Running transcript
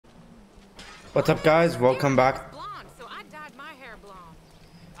What's up, guys? Welcome back.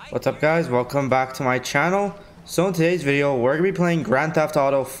 What's up, guys? Welcome back to my channel. So in today's video, we're gonna be playing Grand Theft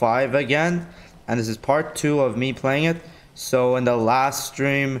Auto 5 again, and this is part 2 of me playing it. So in the last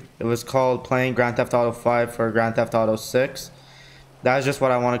stream, it was called playing Grand Theft Auto 5 for Grand Theft Auto 6. That's just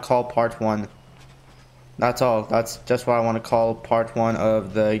what I want to call part 1. That's all. That's just what I want to call part 1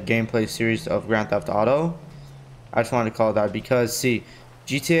 of the gameplay series of Grand Theft Auto. I just wanted to call it that because, see,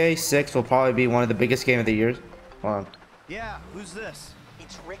 GTA 6 will probably be one of the biggest game of the year. Hold on. Yeah, who's this?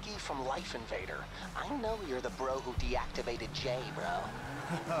 It's Ricky from Life Invader. I know you're the bro who deactivated Jay, bro.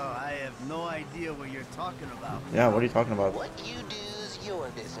 Oh, I have no idea what you're talking about. Yeah, what are you talking about? What you do is your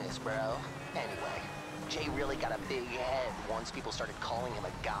business, bro. Anyway, Jay really got a big head once people started calling him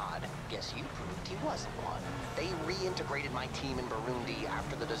a god. Guess you proved he wasn't one. They reintegrated my team in Burundi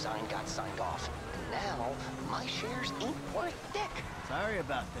after the design got signed off. And now, my shares ain't worth dick. Sorry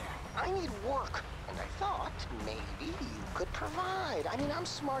about that. I need work, and I thought maybe you could provide. I mean, I'm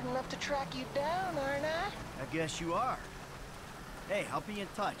smart enough to track you down, aren't I? I guess you are. Hey, I'll be in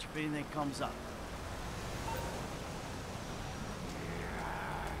touch if anything comes up.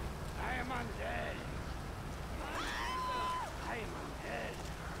 I am undead. I am undead.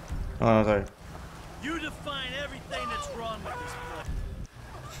 Oh, sorry. You define everything that's wrong with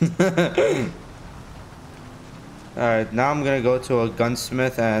this place. Alright, now I'm gonna go to a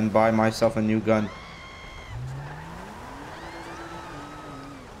gunsmith and buy myself a new gun.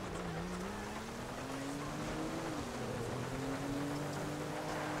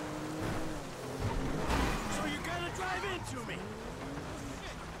 So you're gonna drive into me?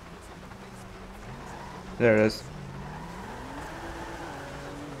 There it is.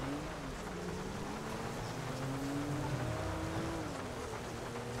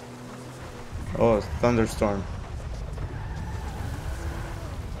 Oh, it's thunderstorm.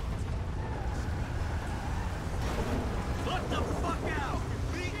 What the fuck out?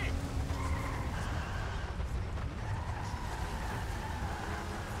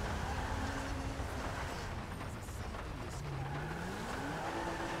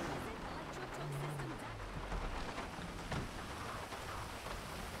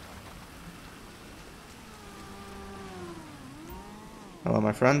 Hello,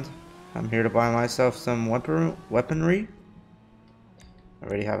 my friend. I'm here to buy myself some weaponry. I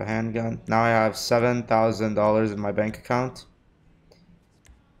already have a handgun. Now I have $7,000 in my bank account.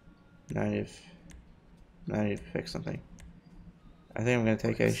 Now I need to fix something. I think I'm gonna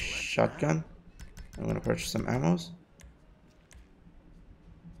take a shotgun. I'm gonna purchase some ammos.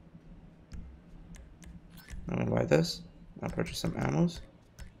 I'm gonna buy this. I'll purchase some ammos.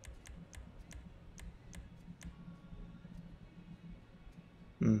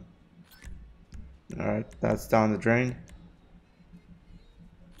 Alright, that's down the drain.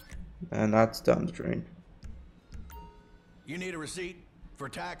 And that's down the drain. You need a receipt for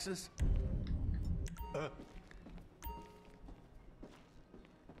taxes?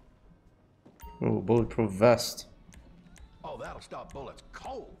 Oh, bulletproof vest. Oh, that'll stop bullets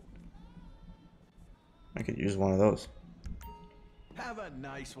cold. I could use one of those. Have a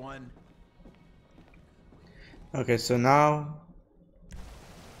nice one. Okay, so now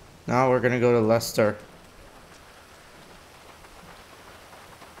we're gonna go to Leicester.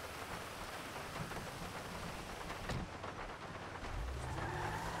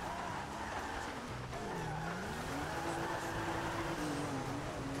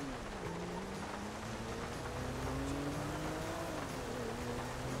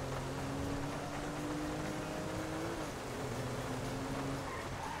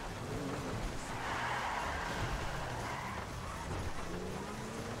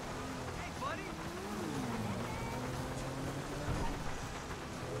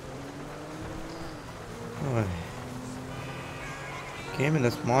 Oh, game in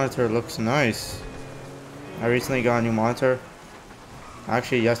this monitor looks nice. I recently got a new monitor.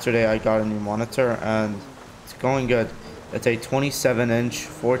 Actually, yesterday I got a new monitor and it's going good. It's a 27-inch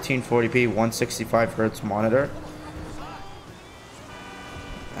 1440p 165 Hz monitor.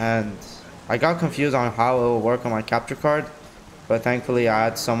 And I got confused on how it will work on my capture card, but thankfully I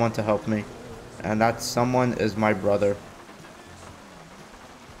had someone to help me. And that someone is my brother.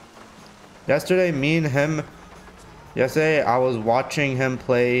 Yesterday I was watching him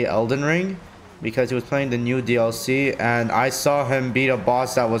play Elden Ring because he was playing the new DLC, and I saw him beat a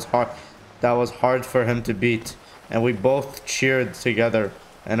boss that was hard for him to beat, and we both cheered together,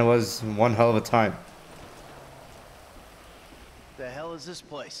 and it was one hell of a time. The hell is this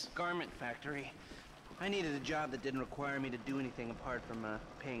place? Garment factory. I needed a job that didn't require me to do anything apart from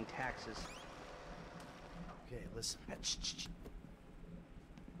paying taxes. Okay, listen.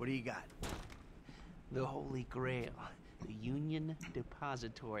 What do you got? The Holy Grail, the Union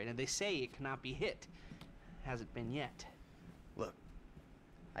Depository. And they say it cannot be hit. Hasn't been yet. Look,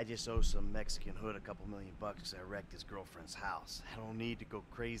 I just owe some Mexican hood a couple $1,000,000 because I wrecked his girlfriend's house. I don't need to go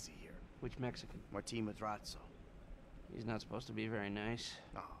crazy here. Which Mexican? Martin Madrazo. He's not supposed to be very nice.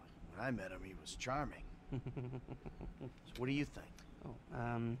 Oh, when I met him, he was charming. So what do you think?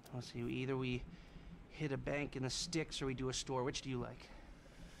 Oh, let's see. Either we hit a bank in the sticks or we do a store. Which do you like?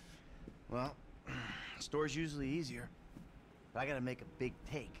 Well, store's usually easier. But I gotta make a big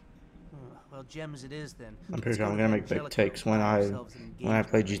take. Well, gems it is then. I'm pretty sure I'm gonna make big takes when I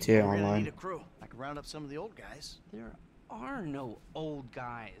play GTA We're gonna need Online. a crew. I can round up some of the old guys. There are no old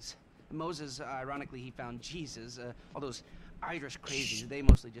guys. Moses, ironically, he found Jesus. All those Irish crazies, they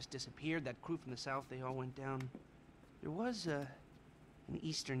mostly just disappeared. That crew from the south, they all went down. There was an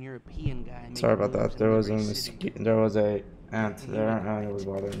Eastern European guy. Sorry about making that. moves There in was every city. there was a ant there, and it was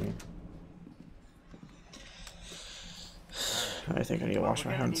bothering me. I think I need to wash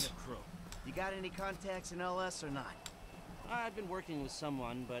my We're gonna need hands. a crew. You got any contacts in LS or not? I've been working with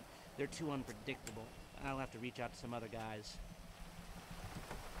someone, but they're too unpredictable. I'll have to reach out to some other guys.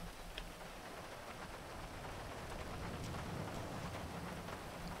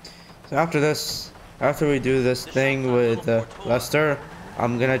 So after we do this thing with Lester,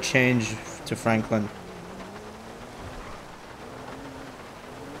 I'm gonna change to Franklin.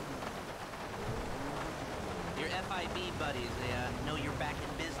 Your FIB buddies, they know you're back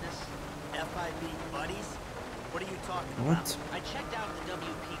in business? FIB buddies? What are you talking What? about? I checked out the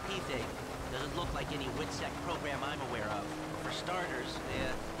WPP thing. Doesn't look like any WITSEC program I'm aware of. For starters,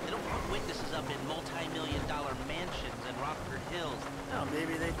 they don't put witnesses up in multi-million-dollar mansions in Rockford Hills. Oh,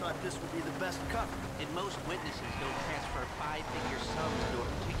 maybe they thought this would be the best cover. And most witnesses don't transfer five-figure sums to a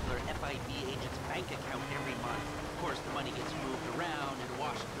particular FIB agent's bank account every month. Of course, the money gets moved around and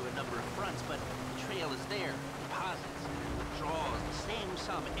washed through a number of fronts, but the trail is there. Deposits and withdrawals, the same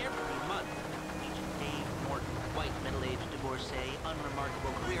sum every month. Agent Dave Morton, white, middle-aged divorcee,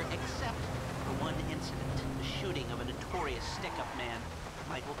 unremarkable career, except for one incident, the shooting of a notorious stick-up man,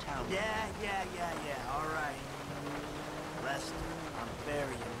 Michael Townley. Yeah, all right. Lester, I'm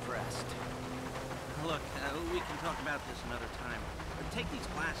very impressed. Look, we can talk about this another time. But take these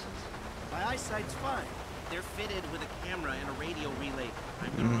glasses. My eyesight's fine. They're fitted with a camera and a radio relay.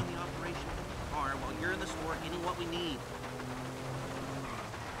 I'm gonna run the operation from the car while you're in the store getting what we need.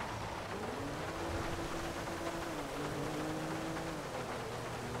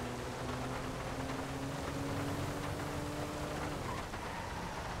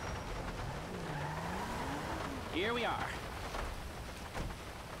 Here we are.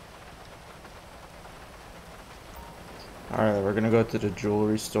 Alright, we're gonna go to the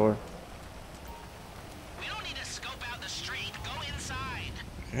jewelry store. We don't need to scope out the street. Go inside.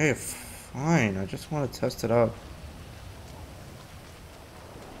 Okay, fine. I just want to test it out.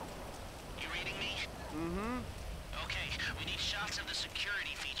 You reading me? Mm-hmm. Okay, we need shots of the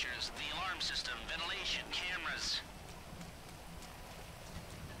security features, the alarm system, ventilation, cameras.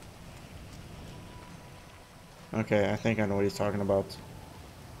 Okay, I think I know what he's talking about.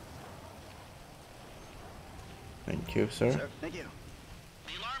 Thank you, sir. Sir, thank you.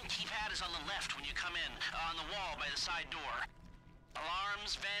 The alarm keypad is on the left when you come in, on the wall by the side door.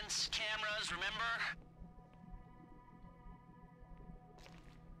 Alarms, vents, cameras, remember?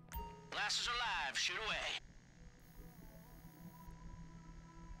 Glasses are live, shoot away.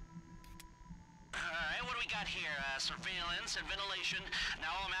 Alright, what do we got here? Surveillance and ventilation.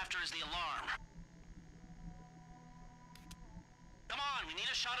 Now all I'm after is the alarm. Come on, we need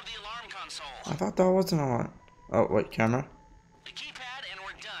a shot of the alarm console. I thought that wasn't a lot. Oh, wait, camera? The keypad and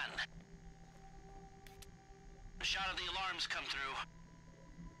we're done. A shot of the alarms come through.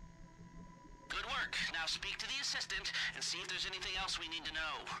 Good work. Now speak to the assistant and see if there's anything else we need to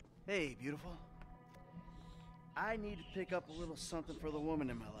know. Hey, beautiful. I need to pick up a little something for the woman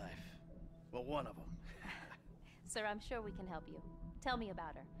in my life. Well, one of them. Sir, I'm sure we can help you. Tell me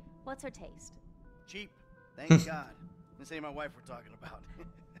about her. What's her taste? Cheap. Thank God. This ain't my wife we're talking about.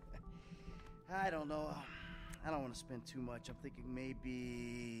 I don't know. I don't want to spend too much. I'm thinking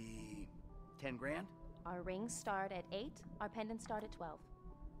maybe 10 grand. Our rings start at 8. Our pendants start at 12.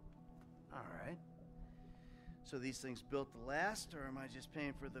 All right. So these things built to last, or am I just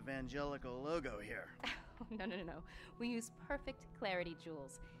paying for the Evangelical logo here? No. We use perfect clarity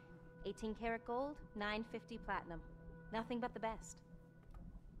jewels. 18 karat gold, 950 platinum. Nothing but the best.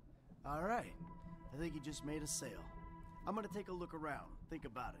 All right. I think you just made a sale. I'm gonna take a look around. Think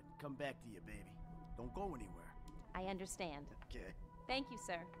about it. Come back to you, baby. Don't go anywhere. I understand. Okay. Thank you,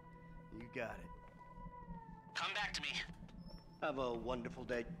 sir. You got it. Come back to me. Have a wonderful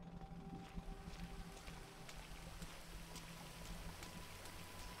day.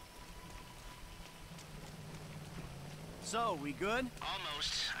 So, we good?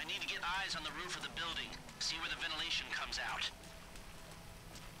 Almost. I need to get eyes on the roof of the building. See where the ventilation comes out.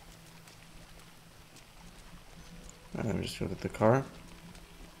 Let me just look at the car.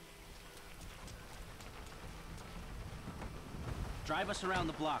 Drive us around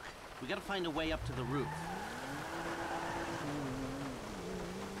the block. We gotta find a way up to the roof.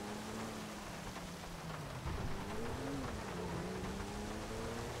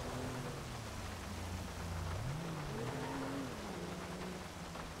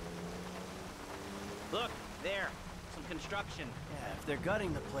 Look, there. Some construction. Yeah, if they're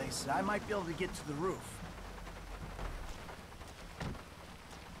gutting the place, I might be able to get to the roof.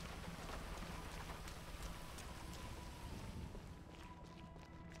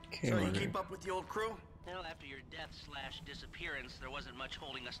 Okay, So you we're keep up with the old crew? Well, after your death/disappearance, there wasn't much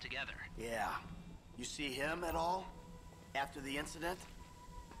holding us together. Yeah. You see him at all? After the incident?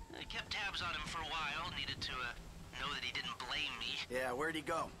 I kept tabs on him for a while. Needed to know that he didn't blame me. Yeah, where'd he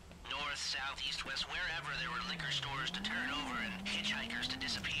go? North, south, east, west, wherever there were liquor stores to turn over and hitchhikers to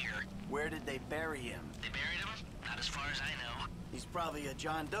disappear. Where did they bury him? They buried him? Not as far as I know. He's probably a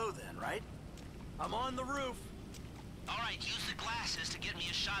John Doe then, right? I'm on the roof. All right, use the glasses to get me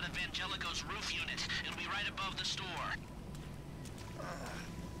a shot of Angelico's roof unit. It'll be right above the store.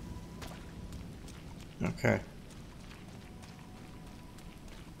 okay.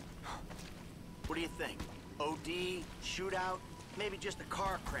 What do you think? OD? Shootout? Maybe just a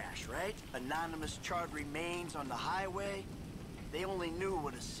car crash, right? Anonymous charred remains on the highway? They only knew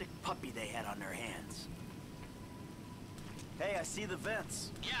what a sick puppy they had on their hands. Hey, I see the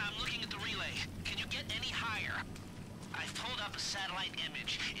vents. Yeah, I'm looking at the relay. Can you get any higher? I've pulled up a satellite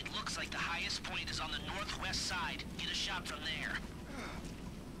image. It looks like the highest point is on the northwest side. Get a shot from there.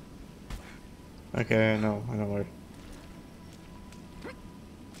 Okay, I know where.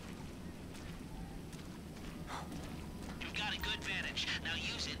 You've got a good vantage. Now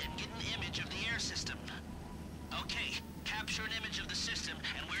use it and get an image of the air system. Okay, capture an image of the system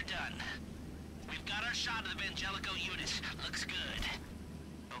and we're done. We've got our shot of the Angelico unit. Looks good.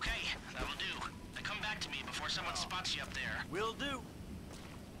 Okay, that'll do. Now come back to me before someone spots you up there. Will do.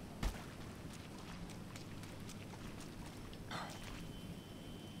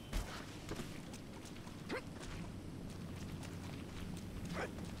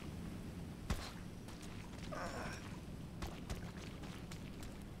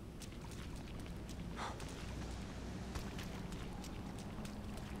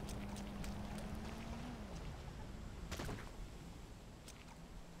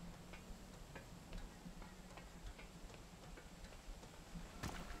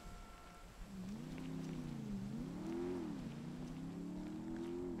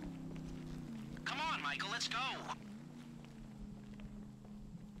 Come on, Michael, let's go.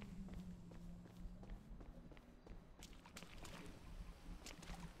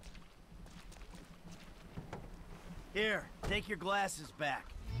 Here, take your glasses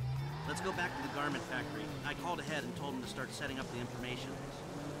back. Let's go back to the garment factory. I called ahead and told them to start setting up the information.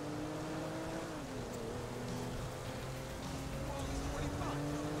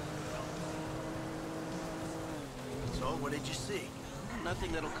 So, what did you see?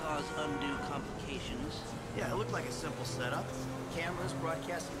 Nothing that'll cause undue complications. Yeah, it looked like a simple setup. Cameras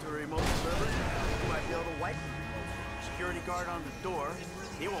broadcasting to a remote server. You might be able to wipe the remote. Security guard on the door.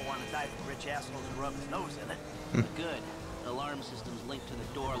 He won't want to die for rich assholes who rub his nose in it. Good. Alarm system's linked to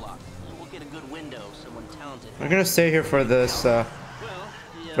the door lock. We'll get a good window. Someone talented. We're gonna stay here for this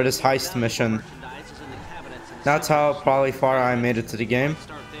for this heist mission. That's how probably far I made it to the game.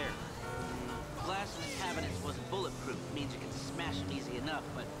 Start there. Glass in the cabinets wasn't bulletproof. Means you can smash them easy enough,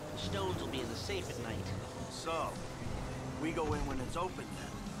 but the stones will be in the safe at night. So, we go in when it's open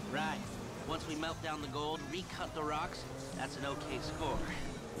then. Right. Once we melt down the gold, recut the rocks, that's an okay score.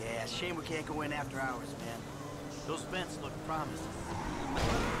 Yeah, shame we can't go in after hours, man. Those vents look promising.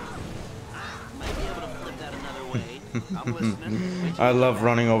 Might be able to flip that another way. I'm listening. I love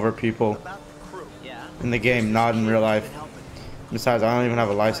running over people About the crew. Yeah. in the game, not in real life. Besides, I don't even have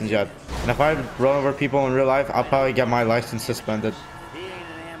a license yet. And if I run over people in real life, I'll probably get my license suspended. He ain't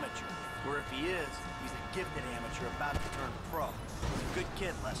an amateur. Or if he is, he's a gifted amateur about to turn pro. He's a good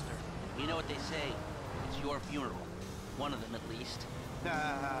kid, Lester. You know what they say? It's your funeral. One of them, at least.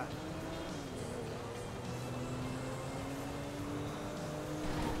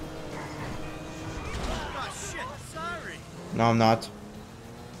 Oh, shit, sorry. No, I'm not.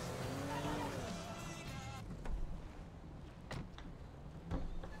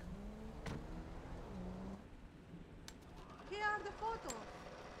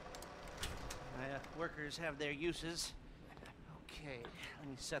 Workers have their uses. Okay, let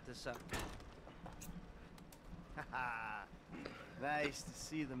me set this up. Nice to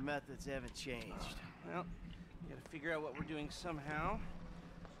see the methods haven't changed. Well, we gotta figure out what we're doing somehow.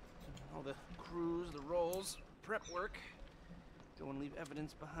 All the crews, the rolls, prep work. Don't want to leave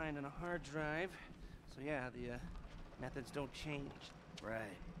evidence behind on a hard drive. So yeah, the methods don't change. Right,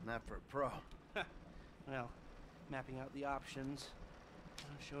 not for a pro. Well, mapping out the options,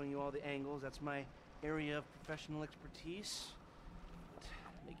 showing you all the angles, that's my area of professional expertise. But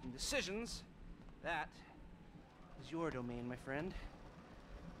making decisions, that is your domain, my friend.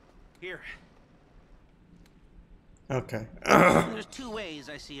 Here. Okay. There's two ways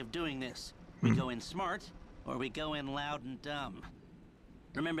I see of doing this. We go in smart, or we go in loud and dumb.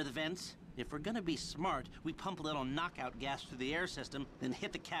 Remember the vents? If we're gonna be smart, we pump a little knockout gas through the air system, then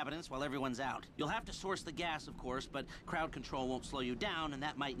hit the cabinets while everyone's out. You'll have to source the gas, of course, but crowd control won't slow you down, and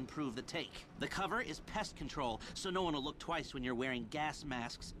that might improve the take. The cover is pest control, so no one will look twice when you're wearing gas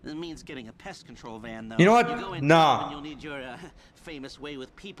masks. It means getting a pest control van, though. You know what? You go in Nah. and you'll need your famous way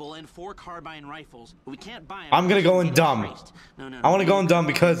with people and 4 carbine rifles. We can't buy them. I'm gonna go in dumb. No, I want to go in dumb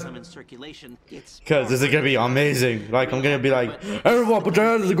because in circulation. this is gonna be amazing. Like I'm gonna be like, everyone, put your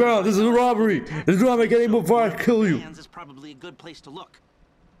hands on the ground. This is a robbery. This is not make any before I kill you. Is probably a good place to look.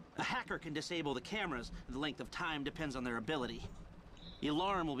 A hacker can disable the cameras. The length of time depends on their ability. The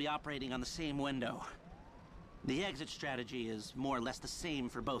alarm will be operating on the same window. The exit strategy is more or less the same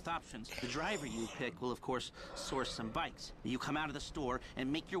for both options. The driver you pick will, of course, source some bikes. You come out of the store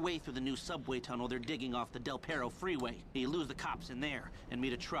and make your way through the new subway tunnel they're digging off the Del Perro freeway. You lose the cops in there and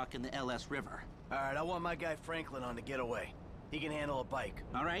meet a truck in the LS River. All right, I want my guy Franklin on the getaway. He can handle a bike.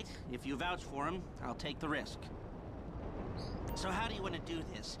 All right, if you vouch for him, I'll take the risk. So how do you want to do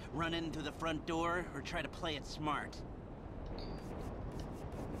this? Run in through the front door or try to play it smart?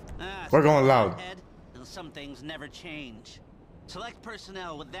 We're going loud. Some things never change. Select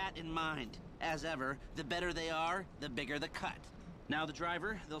personnel with that in mind. As ever, the better they are, the bigger the cut. Now the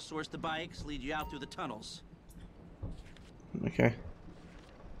driver, they'll source the bikes, lead you out through the tunnels. Okay.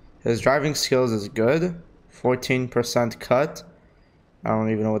 His driving skills is good. 14% cut. I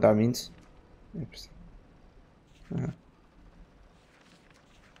don't even know what that means. Oops.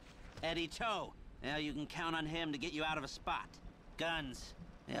 Eddie Toe. Now you can count on him to get you out of a spot. Guns.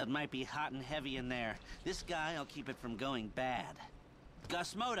 Yeah, it might be hot and heavy in there. This guy, I'll keep it from going bad.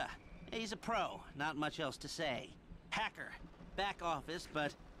 Gus Moda. He's a pro. Not much else to say. Hacker. Back office,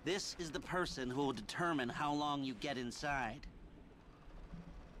 but this is the person who will determine how long you get inside.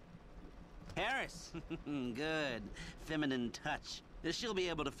 Harris. Good. Feminine touch. She'll be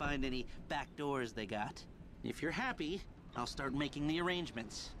able to find any back doors they got. If you're happy, I'll start making the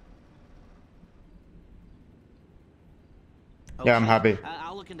arrangements. Okay. Yeah, I'm happy.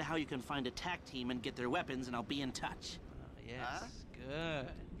 I'll look into how you can find a TAC team and get their weapons, and I'll be in touch. Yes, good,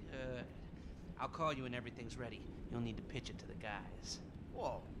 good. I'll call you when everything's ready. You'll need to pitch it to the guys.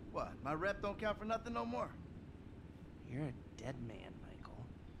 Whoa, what? My rep don't count for nothing no more? You're a dead man, Michael.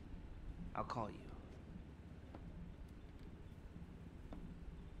 I'll call you.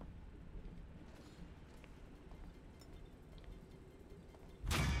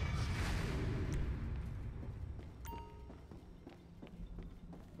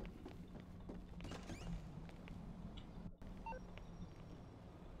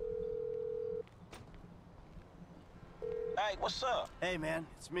 Hey, what's up? Hey, man,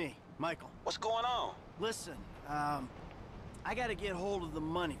 it's me, Michael. What's going on? Listen, I gotta get hold of the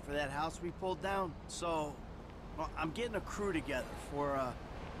money for that house we pulled down, so well, I'm getting a crew together for,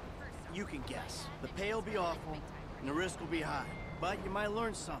 you can guess. The pay will be awful, and the risk will be high, but you might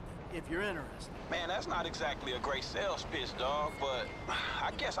learn something if you're interested. Man, that's not exactly a great sales pitch, dog, but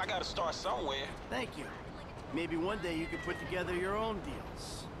I guess I gotta start somewhere. Thank you. Maybe one day you could put together your own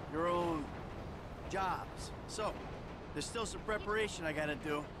deals, your own jobs. So, there's still some preparation I gotta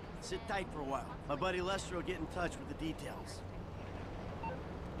do. Sit tight for a while. My buddy Lester will get in touch with the details.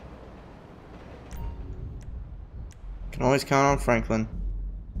 Can always count on Franklin.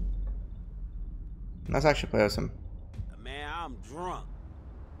 Let's actually play with him. Man, I'm drunk.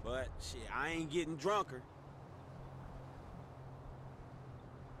 But, shit, I ain't getting drunker.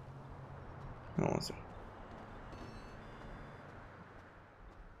 No one's there.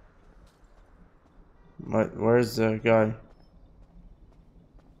 What? Where's the guy?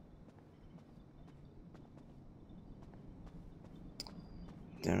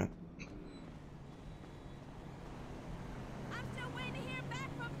 Damn it. I'm still waiting to hear back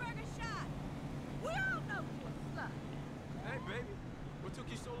from Burger Shot. We all know you a slut. Hey, baby. What took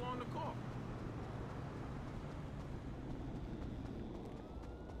you so long to call?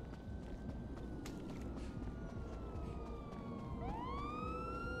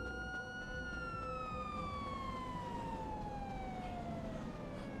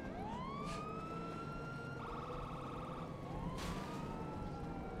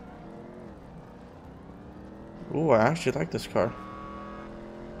 Ooh, I actually like this car.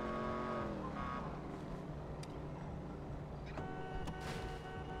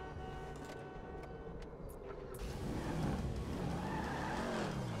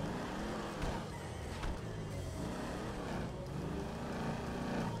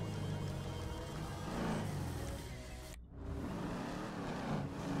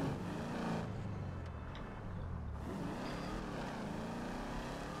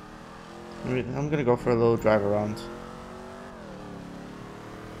 I'm gonna go for a little drive around.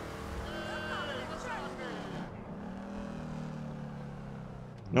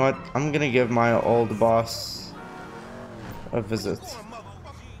 You know what? I'm gonna give my old boss a visit.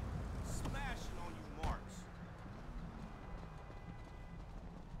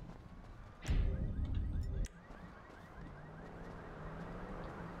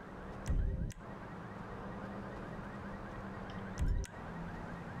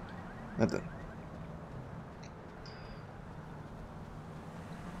 Nothing.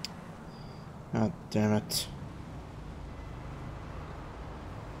 God damn it.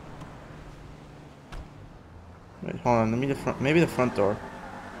 Wait, hold on, let me maybe the front door.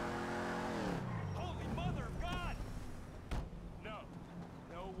 Holy mother of God! No.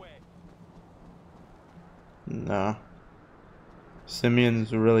 No way. Nah.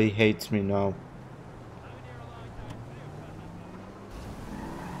 Simeons really hates me now.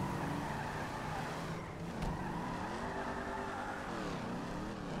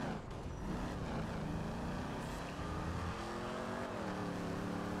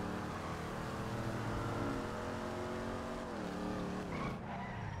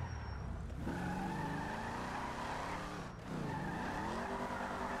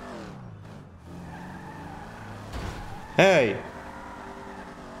 Hey!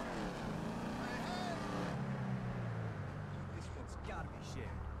 This one's gotta be shared.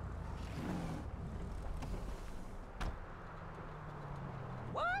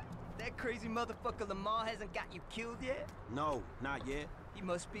 What? That crazy motherfucker Lamar hasn't got you killed yet? No, not yet. He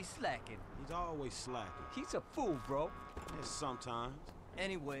must be slacking. He's always slacking. He's a fool, bro. Yeah, sometimes.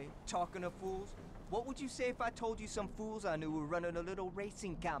 Anyway, talking of fools, what would you say if I told you some fools I knew were running a little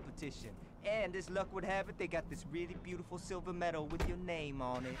racing competition? And as luck would have it, they got this really beautiful silver medal with your name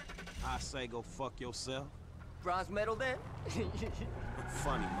on it. I say go fuck yourself. Bronze medal then?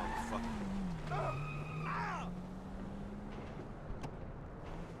 Funny motherfucker.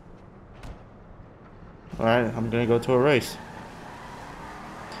 Alright, I'm gonna go to a race.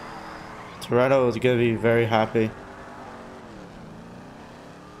 Toretto is gonna be very happy.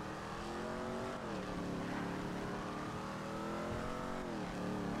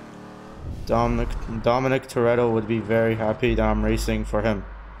 Dominic Toretto would be very happy that I'm racing for him.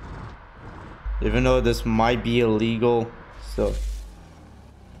 Even though this might be illegal, so.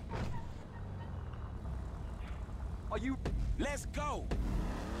 Are you? Let's go!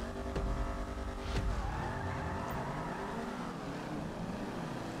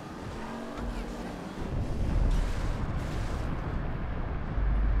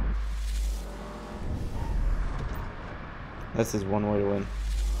 This is one way to win.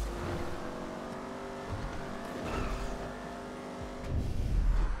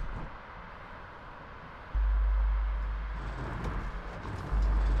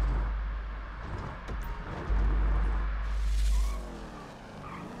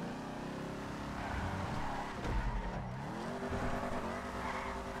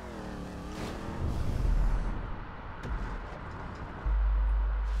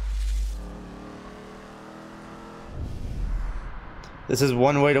 This is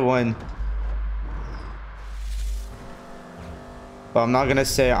one way to win. But I'm not gonna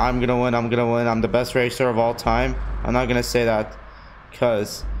say I'm gonna win, I'm the best racer of all time. I'm not gonna say that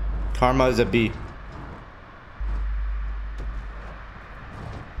because karma is a B.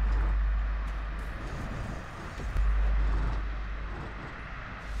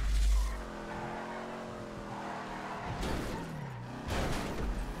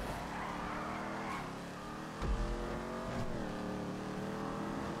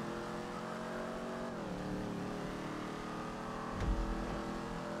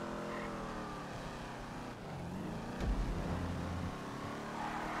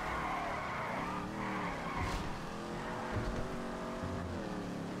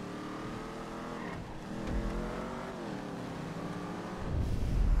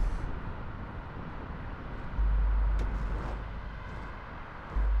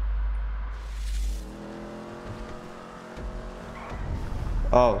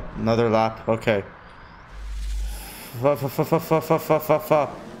 Oh, another lap. Okay. I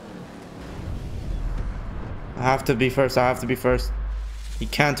have to be first. He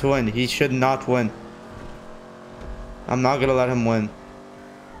can't win. He should not win. I'm not gonna let him win.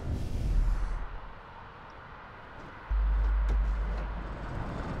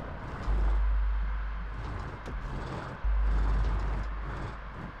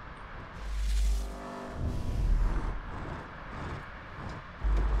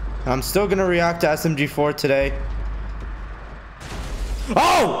 I'm still gonna react to SMG4 today.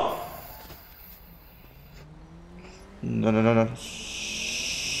 Oh! No, no, no, no.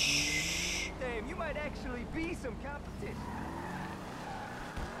 Damn, you might actually be some competition.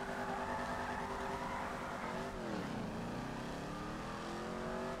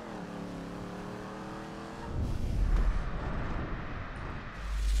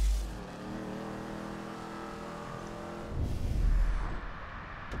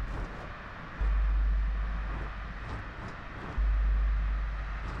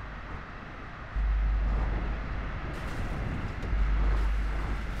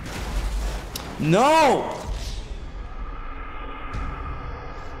 No!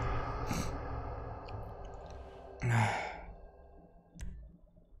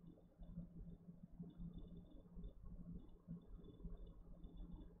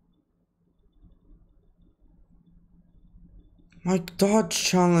 My Dodge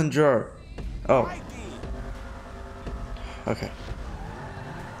Challenger. Oh. Okay.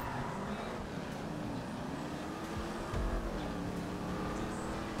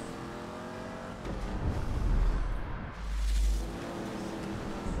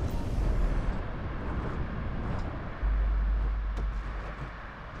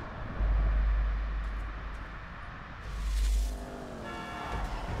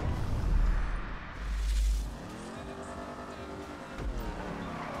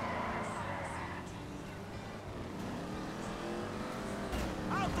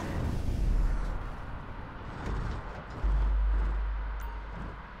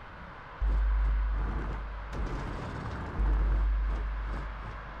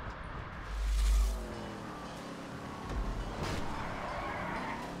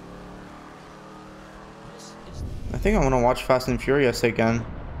 I think I want to watch Fast and Furious again.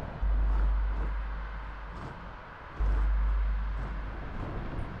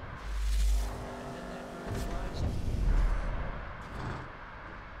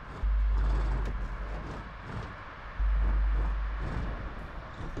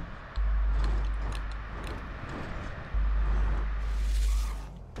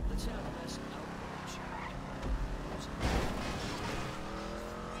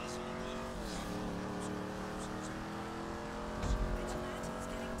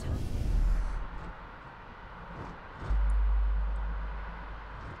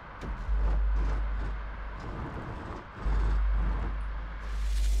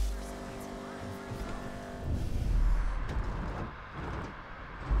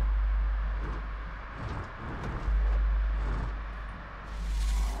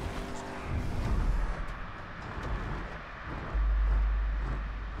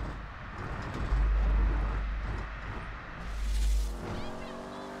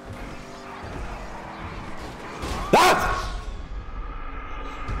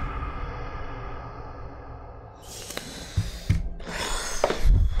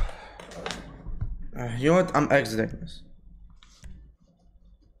 You know what? I'm exiting this.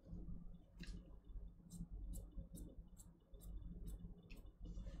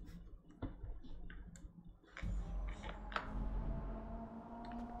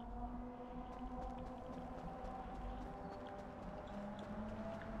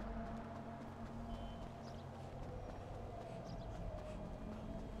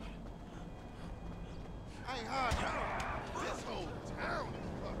 Hey, hard y'all. This whole town is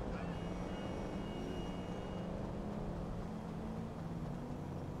fucked up.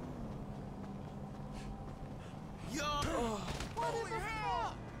 Yo! What in the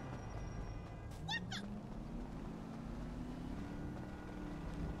hell? What the?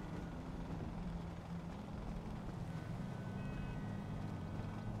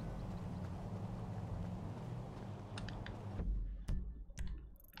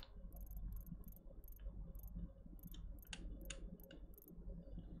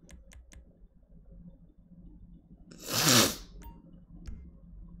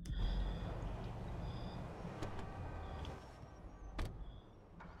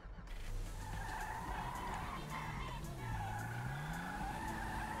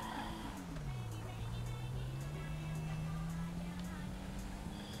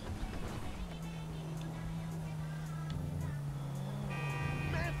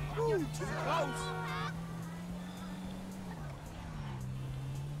 Ooh, too close.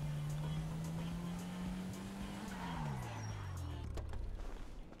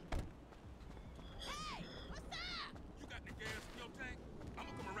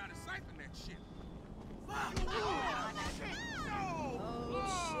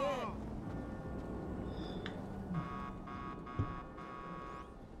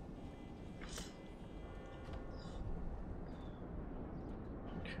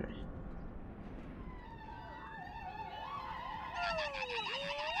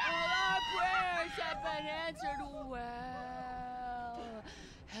 our prayers have been answered well.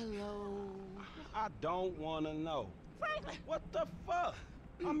 Hello. I don't want to know. Franklin! What the fuck?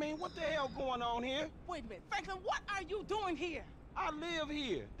 I mean, what the hell going on here? Wait a minute. Franklin, what are you doing here? I live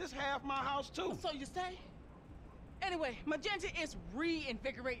here. This half my house, too. So you say? Anyway, Magenta is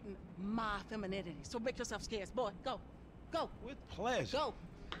reinvigorating my femininity. So make yourself scarce. Boy, go. Go. With pleasure. Go.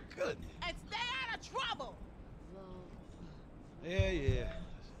 Goodness. And stay out of trouble. Yeah.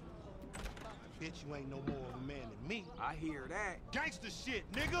 I bet you ain't no more of a man than me. I hear that. Gangster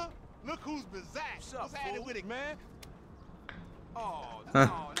shit, nigga. Look who's bizarre. What's at it fool? with it, man? Oh,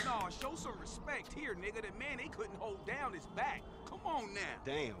 no, show some respect here, nigga. That man, they couldn't hold down his back. Come on now.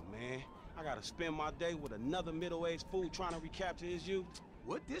 Damn, man. I gotta spend my day with another middle-aged fool trying to recapture his youth.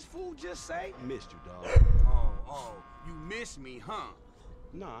 What this fool just say? Missed you, dog. Oh, you miss me, huh?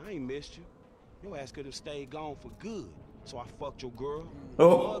 Nah, I ain't missed you. Your ass could have stayed gone for good. So I fucked your girl,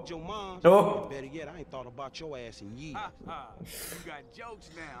 hugged your mom, and better yet, I ain't thought about your ass in years. You got jokes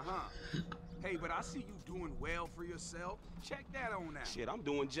now, huh? Hey, but I see you doing well for yourself. Check that on out. Shit, I'm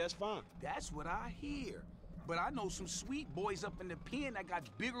doing just fine. That's what I hear. But I know some sweet boys up in the pen that got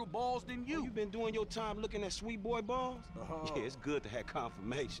bigger balls than you. Oh, you been doing your time looking at sweet boy balls? Yeah, it's good to have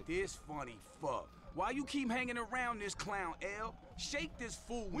confirmation. This funny fuck. Why you keep hanging around this clown, L? Shake this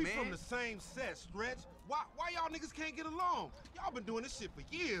fool, We man. from the same set, Stretch. Why y'all niggas can't get along? Y'all been doing this shit for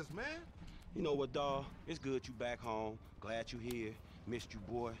years, man. You know what, dawg? It's good you back home. Glad you here. Missed you,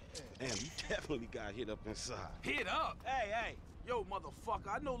 boy. Damn, you definitely got hit up inside. Hit up? Hey. Yo, motherfucker,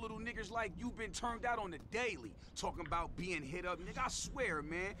 I know little niggas like you been turned out on the daily. Talking about being hit up, nigga. I swear,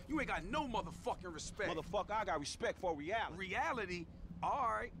 man. You ain't got no motherfucking respect. Motherfucker, I got respect for reality. Reality?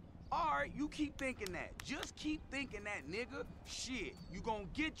 All right, you keep thinking that. Just keep thinking that, nigga. Shit, you gonna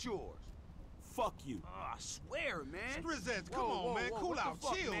get yours. Fuck you. I swear, man. Strizzettes, come on, man. Cool what the out,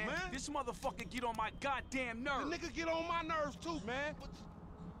 fuck, chill, man. This motherfucker get on my goddamn nerves. The nigga get on my nerves too, man.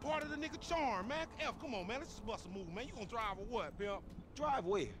 Part of the nigga charm, man. F, come on, man. Let's just bust a move, man. You gonna drive or what, pimp? Drive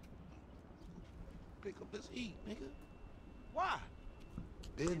where? Pick up this heat, nigga. Why?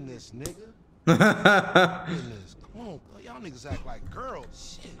 Business, nigga. Business. Come on, bro. Y'all niggas act like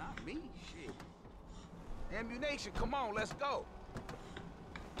girls. Shit, not me. Shit. Ammunition, come on, let's go.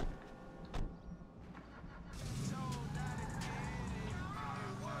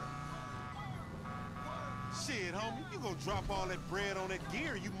 Shit, homie, you gonna drop all that bread on that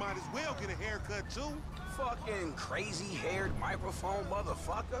gear, you might as well get a haircut too. Fucking crazy-haired microphone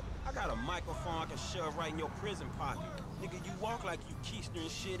motherfucker. I got a microphone I can shove right in your prison pocket. Nigga, you walk like you keister and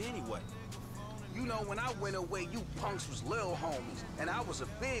shit anyway. You know, when I went away, you punks was little homies, and I was a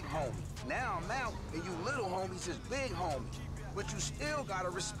big homie. Now I'm out, and you little homies is big homies. But you still gotta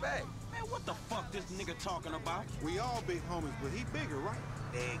respect. Man, what the fuck this nigga talking about? We all big homies, but he bigger, right?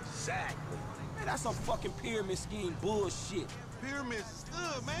 Exactly. Man, that's some fucking pyramid scheme bullshit. Pyramids is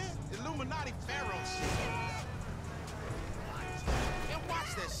good, man. Illuminati pharaoh shit. And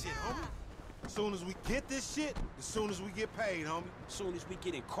watch that shit, homie. As soon as we get this shit, as soon as we get paid, homie. As soon as we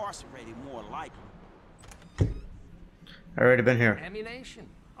get incarcerated, more likely. Already been here. Ammunition.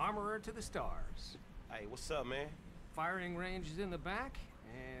 Armorer to the stars. Hey, what's up, man? Firing range is in the back,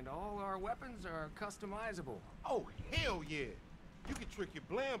 and all our weapons are customizable. Oh, hell yeah. You can trick your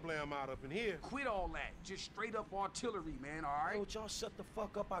blam out up in here. Quit all that. Just straight up artillery, man, all right? Yo, y'all shut the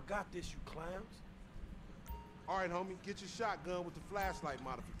fuck up. I got this, you clowns. All right, homie, get your shotgun with the flashlight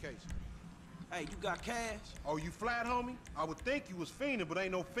modification. Hey, you got cash? Oh, you flat, homie? I would think you was fiending, but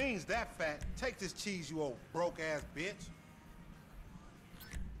ain't no fiends that fat. Take this cheese, you old broke-ass bitch.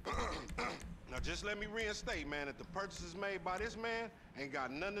 Now, just let me reinstate, man, that the purchases made by this man ain't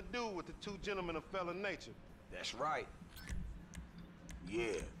got nothing to do with the two gentlemen of fella nature. That's right.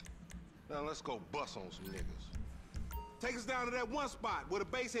 Yeah. Now, let's go bust on some niggas. Take us down to that one spot where the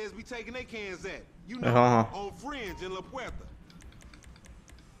baseheads be taking their cans at. You know, on Fringe in La Puerta.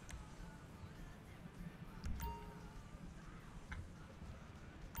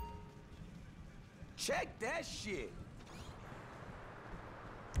 Check that shit.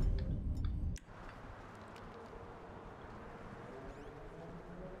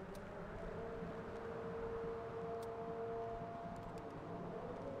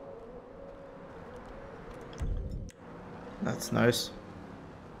 That's nice.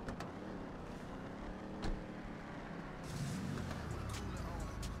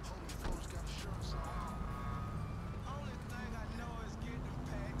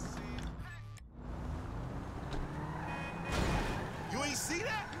 You ain't see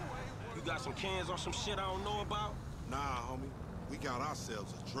that? You got some cans on some shit I don't know about? Nah, homie. We got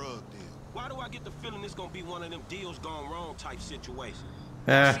ourselves a drug deal. Why do I get the feeling it's gonna be one of them deals gone wrong type situations?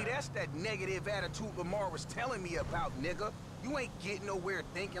 See, that's that negative attitude Lamar was telling me about, nigga. You ain't getting nowhere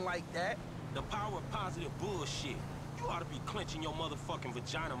thinking like that. The power of positive bullshit. You ought to be clenching your motherfucking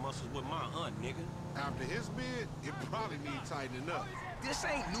vagina muscles with my aunt, nigga. After his bid, it probably needs tightening up. This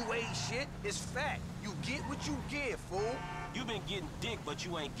ain't new age shit. It's fact. You get what you give, fool. You been getting dick, but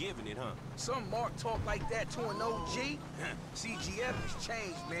you ain't giving it, huh? Some Mark talk like that to an OG? CGF has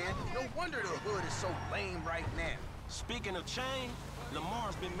changed, man. No wonder the hood is so lame right now. Speaking of change,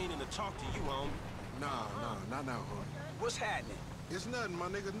 Lamar's been meaning to talk to you, homie. Nah, not now, homie. What's happening? It's nothing, my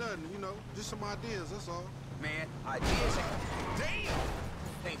nigga, nothing. You know, just some ideas, that's all. Man, ideas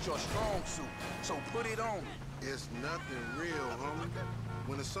ain't your strong suit, so put it on. It's nothing real, homie.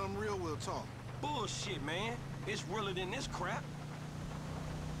 When it's something real, we'll talk. Bullshit, man. It's realer than this crap.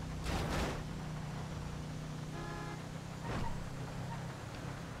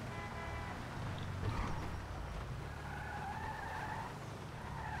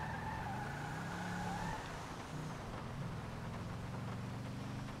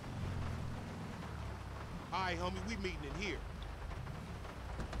 All right, homie, we meeting in here.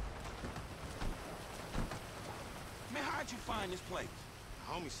 Man, how'd you find this place?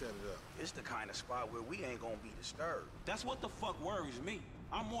 Homie set it up. It's the kind of spot where we ain't gonna be disturbed. That's what the fuck worries me.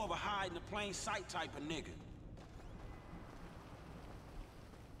 I'm more of a hide in the plain sight type of nigga.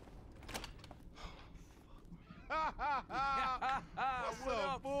 What's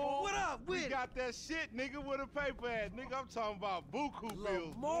up, fool? What up with We got that shit, nigga, with a paper at. Nigga, I'm talking about buku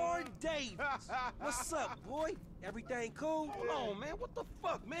bills. Lamar Davis. What's up, boy? Everything cool? Hold on, man. What the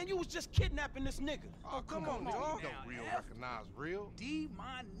fuck, man? You was just kidnapping this nigga. Oh, come on, dog. You don't real recognize real. D,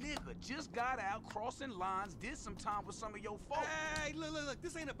 my nigga, just got out crossing lines, did some time with some of your folks. Hey, look,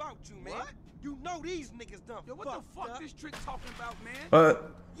 this ain't about you, man. What? You know these niggas done. Yo, what the fuck this trick talking about, man? Yeah.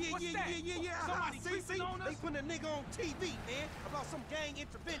 Somebody see? They putting a nigga on TV, man, about some gang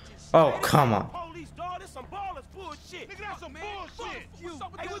intervention shit. Oh, come on. Police, dog, this some ballers bullshit. Nigga, that's some bullshit.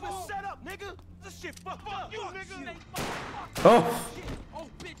 Hey, we been set up, nigga. This shit fucked up. You, nigga. Oh. Oh,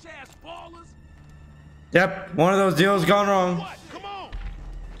 bitch ass ballers. Yep, one of those deals gone wrong. What? Come on.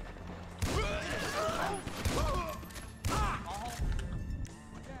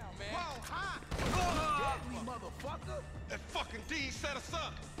 Motherfucker. That fucking D set us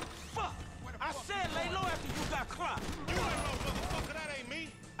up. Fuck. I said lay low after you got clocked. You ain't no motherfucker, that ain't me.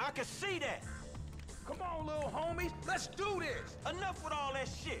 I can see that. Come on, little homies. Let's do this. Enough with all that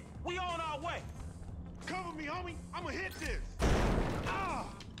shit. We on our way. Cover me, homie. I'ma hit this.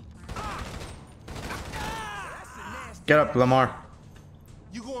 Get up, Lamar.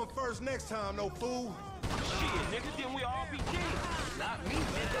 You going first next time, no fool. Shit, nigga, then we all be kings. Not me,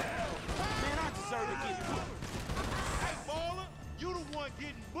 nigga. Man, I deserve to get booked. Hey, baller, you the one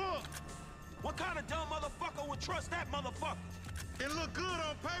getting booked. What kind of dumb motherfucker would trust that motherfucker? It look good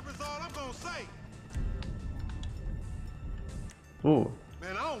on paper is all I'm gonna say. Ooh.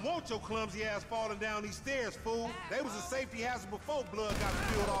 Man, I don't want your clumsy ass falling down these stairs, fool. They was a safety hazard before blood got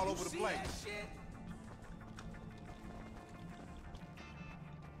spilled all over the place.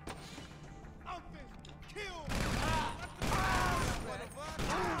 I'm finna kill you.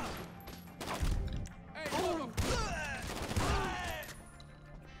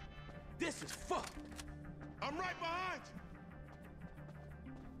 This is fucked. I'm right behind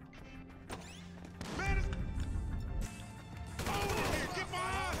you. Man, it's... Over here, get my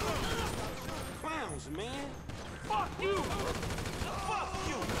eyes on. Clowns, man. Fuck you. Fuck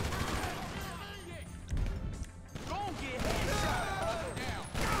you. Don't get headshot.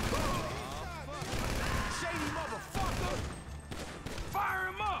 Shady motherfucker. Fire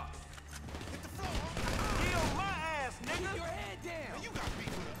him up. Hit the floor. Kill my ass, nigga. Keep your head down. Man, you got beat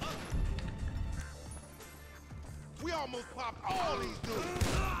with an other. We almost popped all these dudes.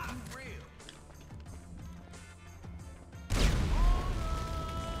 Real.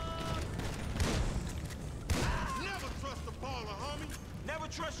 Never trust a baller, homie. Never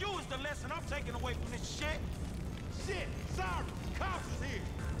trust you is the lesson I'm taking away from this shit. Shit, sorry. Cops is here.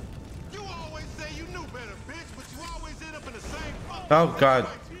 You always say you knew better, bitch, but you always end up in the same fuck. Oh, God.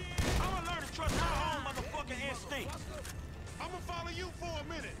 I'ma learn to trust my own motherfucking instincts. I'ma follow you for a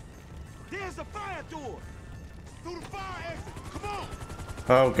minute. There's a fire door. Through the fire exit. Come on.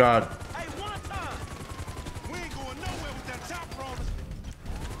 Oh, God. Hey, one time. We ain't going nowhere with that chopper on us.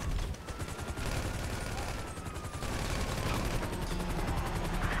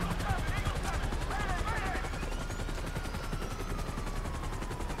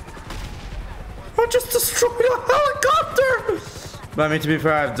 I just destroyed a helicopter! But I mean, to be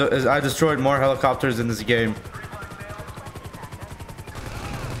fair, I destroyed more helicopters in this game.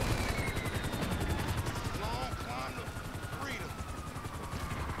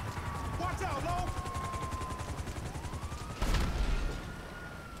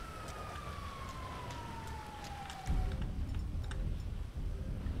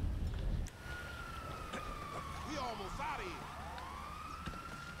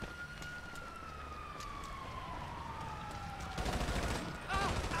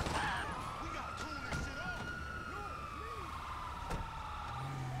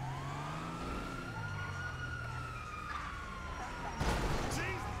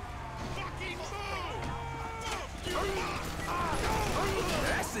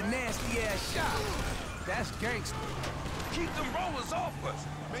 ass shot. That's gangster. Keep them rollers off us.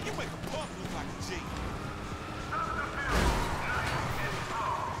 Man, you make a punk look like a G.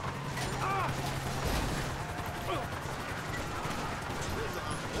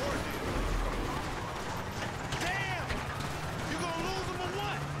 Damn! You gonna lose him or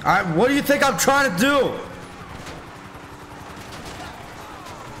what? What do you think I'm trying to do?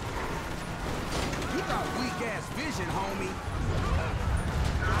 You got weak ass vision, homie.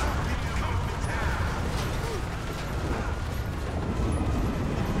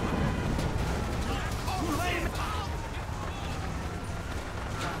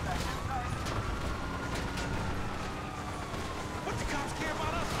 What the cops care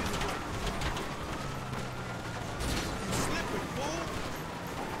about us anyway? You slipping, fool.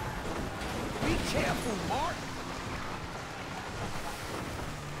 Be careful, Mark.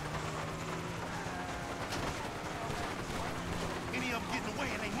 Any of them getting away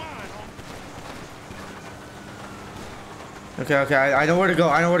and they mine, homie. Okay, I know where to go.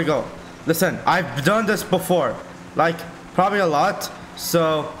 I know where to go. Listen, I've done this before. Like, probably a lot.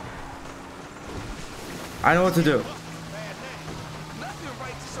 So, I know what to do. Nothing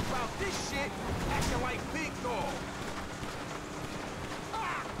righteous about this shit. Acting like big dog.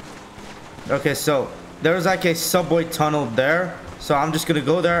 Okay, so, there's like a subway tunnel there. So, I'm just gonna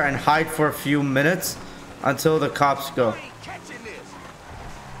go there and hide for a few minutes until the cops go. Catching this.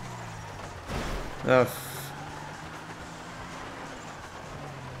 Ugh.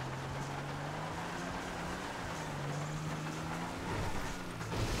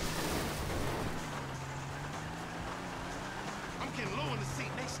 I'm getting low in the seat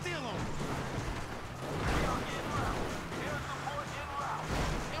and they still on me.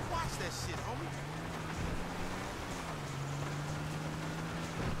 And watch that shit, homie.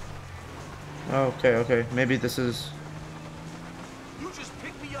 Okay, maybe this is... You just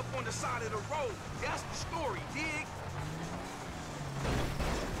picked me up on the side of the road. That's the story, dig?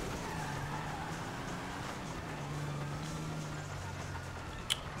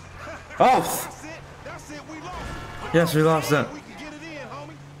 Oh! That's it, we lost it. Yes, we lost them. We can get it in,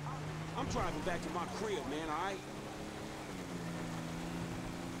 homie. I'm driving back to my crib, man, all right?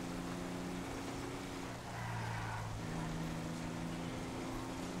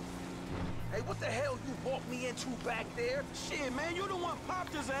 Hey, what the hell you walked me into back there? Shit, man, you the one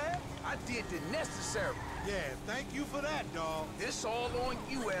popped his ass. I did the necessary. Yeah, thank you for that, dog. This all on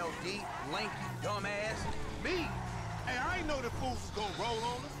you, LD, lanky dumbass. Me? Hey, I ain't know the fools was gonna roll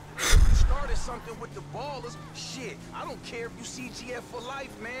on us. If you started something with the ballers, shit, I don't care if you CGF for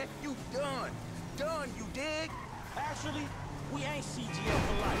life, man. You done. Done, you dig? Actually, we ain't CGL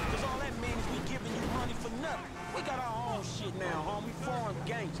for life, because all that means is we giving you money for nothing. We got our own shit now, homie. Foreign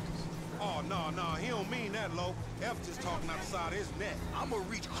gangsters. Oh, no, he don't mean that, Lo. F just talking out the side of his neck. I'ma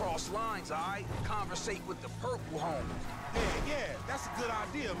reach cross lines, alright? Conversate with the purple homies. Yeah, that's a good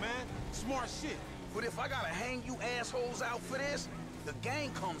idea, man. Smart shit. But if I gotta hang you assholes out for this, the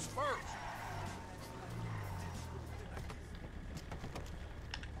gang comes first.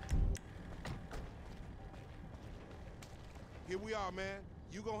 Here we are, man.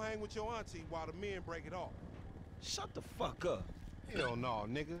 You gonna hang with your auntie while the men break it off. Shut the fuck up. Hell no,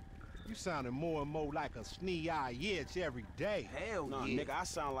 nigga. You sounding more and more like a snee-eye itch every day. Hell Nah, yeah. nigga, I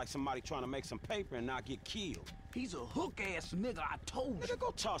sound like somebody trying to make some paper and not get killed. He's a hook-ass nigga, I told you. Nigga,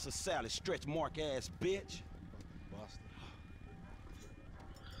 go toss a salad, stretch mark ass bitch.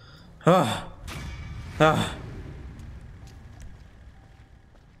 Alright,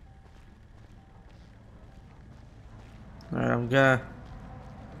 I'm gonna...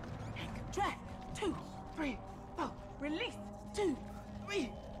 Drag. 2, 3, 4. Release. 2,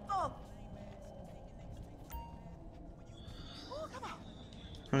 3, 4. Oh, come on.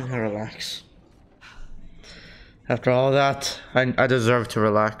 I'm gonna relax. After all that, I deserve to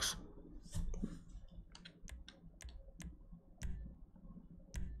relax.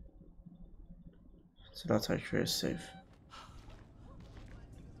 So that's actually safe.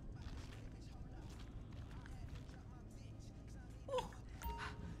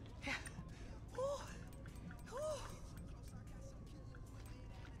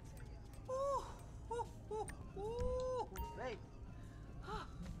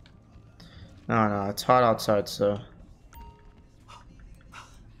 No, it's hot outside, so.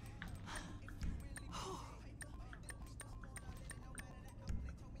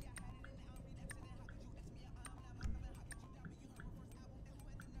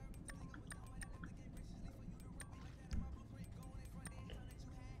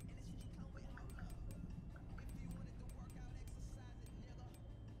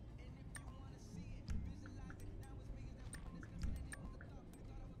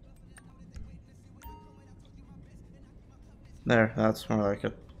 There, that's more like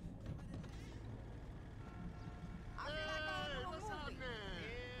it.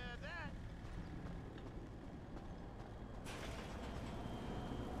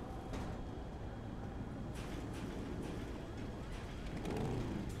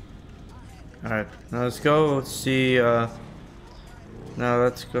 Alright, now let's go. Let's see, now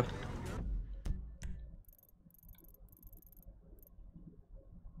let's go.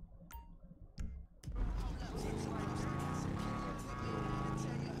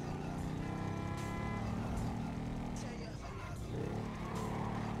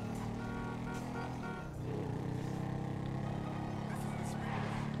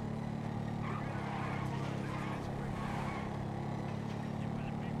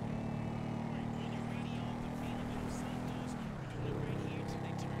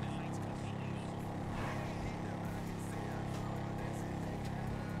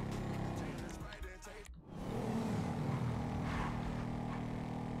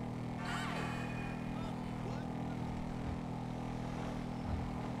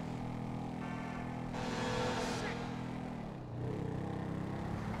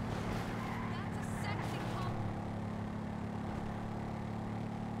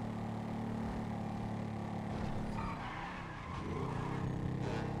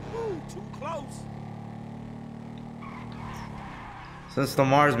 Too close. Since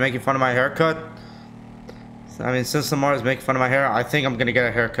Lamar is making fun of my haircut, since Lamar is making fun of my hair, I think I'm gonna get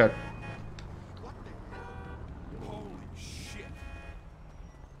a haircut. Holy shit.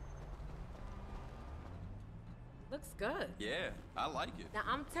 Looks good. Yeah, I like it. Now,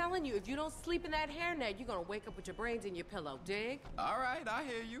 I'm telling you, if you don't sleep in that hairnet, you're gonna wake up with your brains in your pillow. Dig? All right, I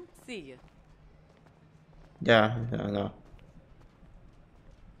hear you. See ya. Yeah, I know.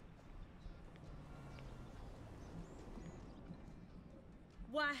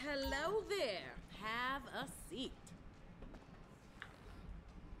 Why, hello there. Have a seat.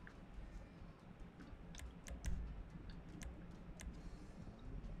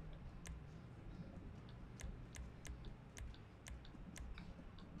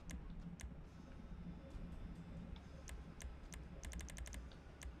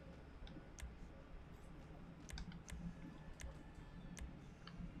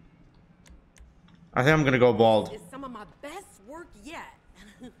 I think I'm gonna go bald. It's some of my best work yet,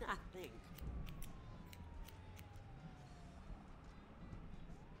 I think.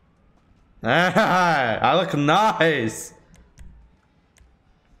 I look nice.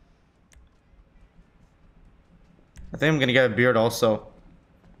 I think I'm gonna get a beard also.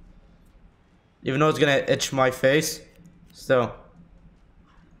 Even though it's gonna itch my face, still.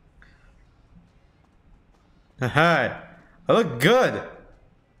 Hey, I look good.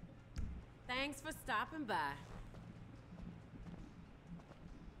 Thanks for stopping by.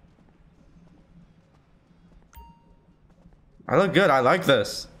 I look good. I like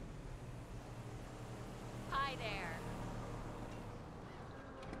this. Hi there.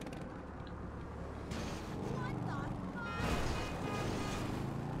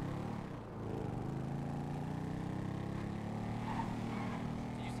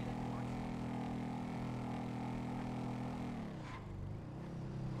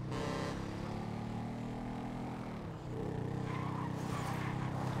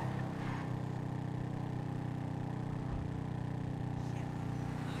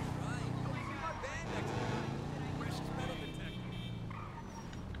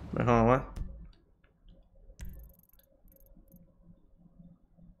 Wait, hold on, what?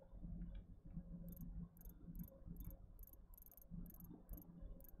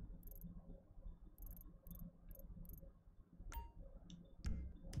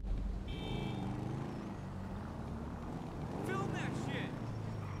 Film that shit.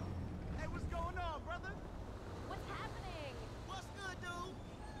 Hey, what's going on, brother? What's happening? What's good, dude?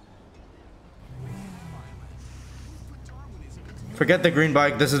 Forget the green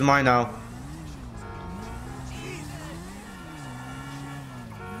bike. This is mine now.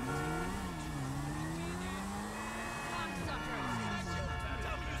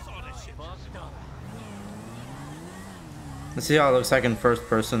 Let's see how it looks like in first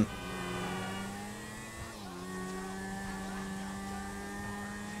person.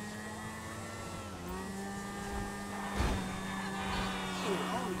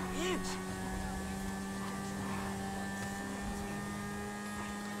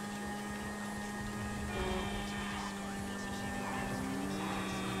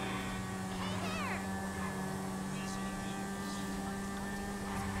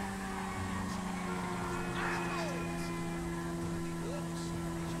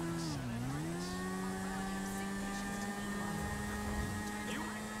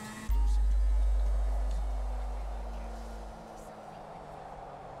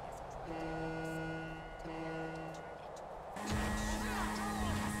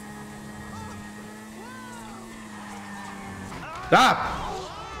 Ah!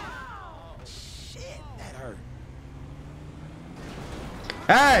 Shit, that hurt.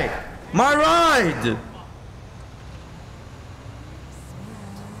 Hey! My ride!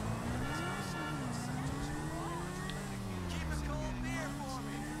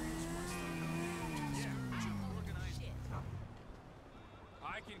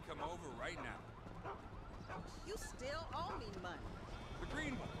 I can come over right now. You still owe me money. The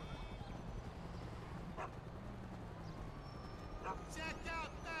green one. Check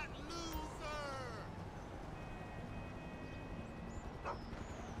out that loser!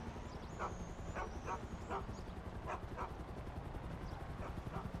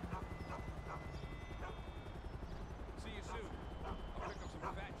 See you soon. I'll pick up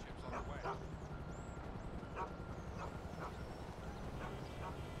some fat chips on the way.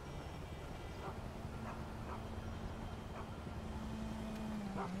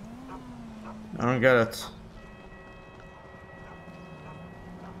 I don't get it.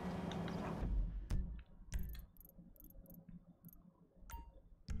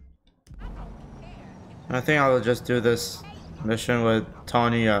 I think I will just do this mission with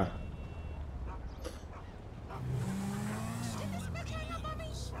Tanya.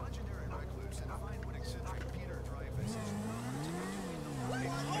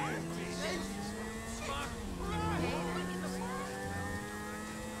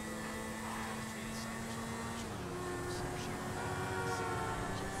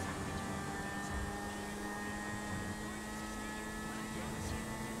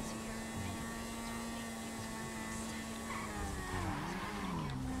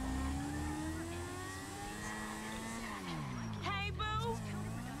 Hey, boo!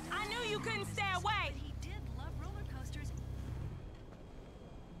 I knew you couldn't stay away. He did love roller coasters.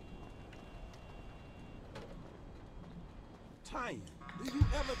 Tanya, do you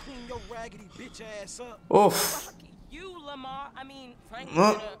ever clean your raggedy bitch ass up? Oof. You, Lamar, I mean, Frank,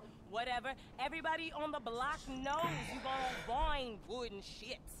 whatever. Everybody on the block knows you gonna Vinewood and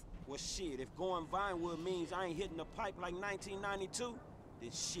shit. Well, shit, if going Vinewood means I ain't hitting the pipe like 1992,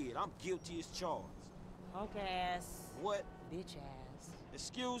 then shit, I'm guilty as charged. Punk ass. What? Bitch ass.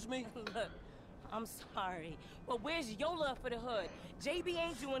 Excuse me? Look, I'm sorry, but where's your love for the hood? JB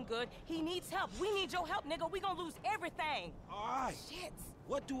ain't doing good. He needs help. We need your help, nigga. We gonna lose everything. All right. Shit.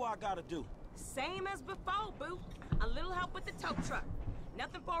 What do I gotta do? Same as before, boo. A little help with the tow truck.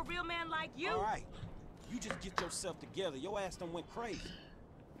 Nothing for a real man like you. All right. You just get yourself together. Your ass done went crazy.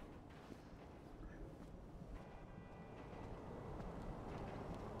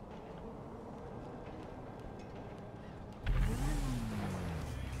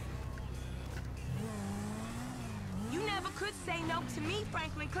 You never could say no to me,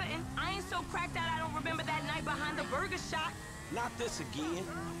 Franklin Clinton. I ain't so cracked out I don't remember that night behind the burger shop. Not this again.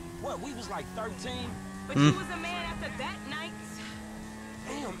 What, we was like 13? But you was a man after that night.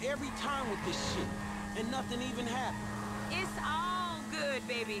 Damn, every time with this shit. And nothing even happened. It's all good,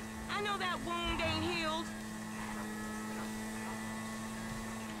 baby. I know that wound ain't healed.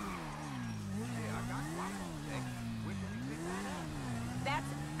 That's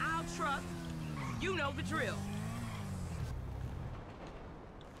our truck. You know the drill.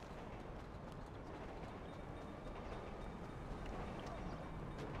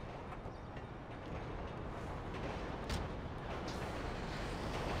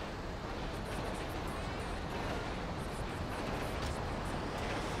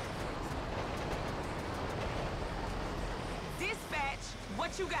 Dispatch,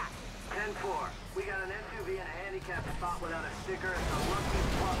 what you got? 10-4. We got an SUV in a handicapped spot without a sticker. It's a lucky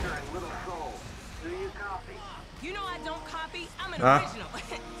fucker and little soul. Do you copy? You know I don't copy. I'm an original.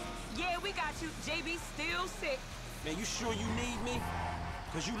 Yeah, we got you. JB still sick. Man, you sure you need me?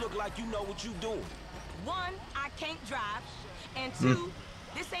 Cause you look like you know what you doing. One, I can't drive. And two,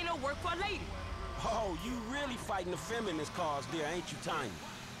 this ain't no work for a lady. Oh, you really fighting the feminist cause there, ain't you, Tanya?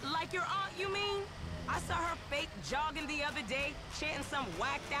 Like your aunt, you mean? I saw her fake jogging the other day, chanting some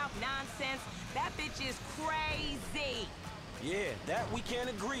whacked out nonsense. That bitch is crazy. Yeah, that we can't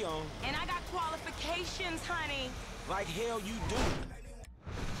agree on. And I got qualifications, honey. Like hell you do.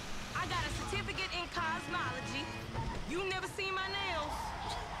 I got a certificate in cosmology. You never seen my nails.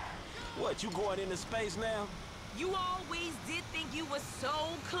 What, you going into space now? You always did think you were so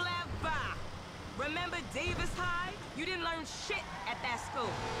clever. Remember Davis High? You didn't learn shit at that school.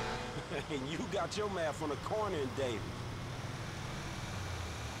 And you got your math on the corner in Davis.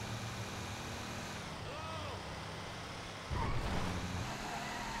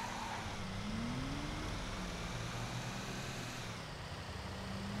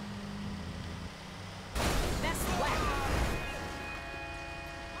 That's whack.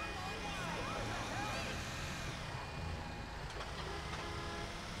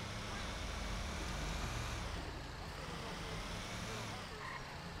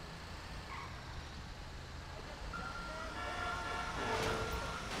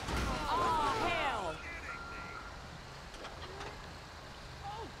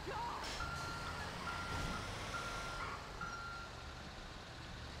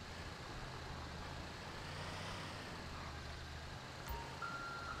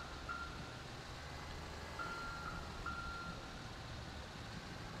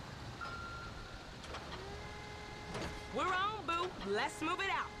 two, let's move it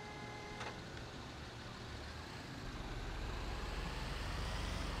out.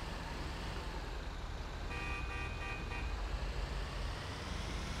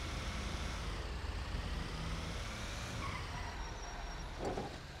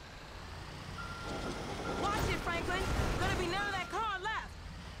 Watch it, Franklin. Gonna be none of that car left.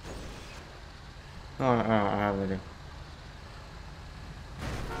 Oh, I have it.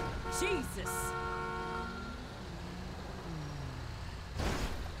 Jesus.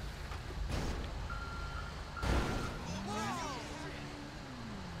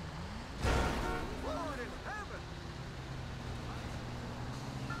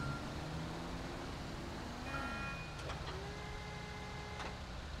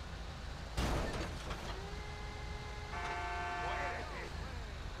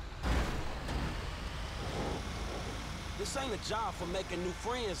 This ain't a job for making new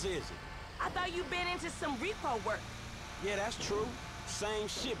friends, is it? I thought you'd been into some repo work. Yeah, that's true. Same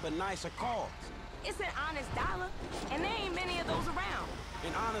shit, but nicer cars. It's an honest dollar, and there ain't many of those around.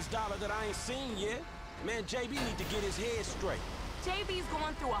 An honest dollar that I ain't seen yet. Man, JB need to get his head straight. JB's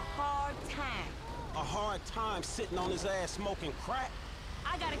going through a hard time. A hard time sitting on his ass smoking crack?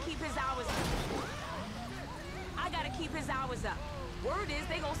 I gotta keep his hours up. Word is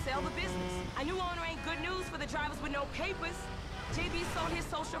they gonna sell the business. A new owner ain't good news for the drivers with no papers. JB sold his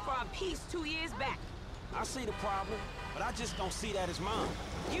social for a piece 2 years back. I see the problem, but I just don't see that as mine.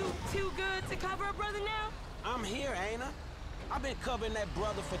 You too good to cover a brother now? I'm here, ain't I? I've been covering that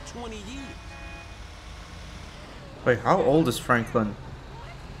brother for 20 years. Wait, how old is Franklin?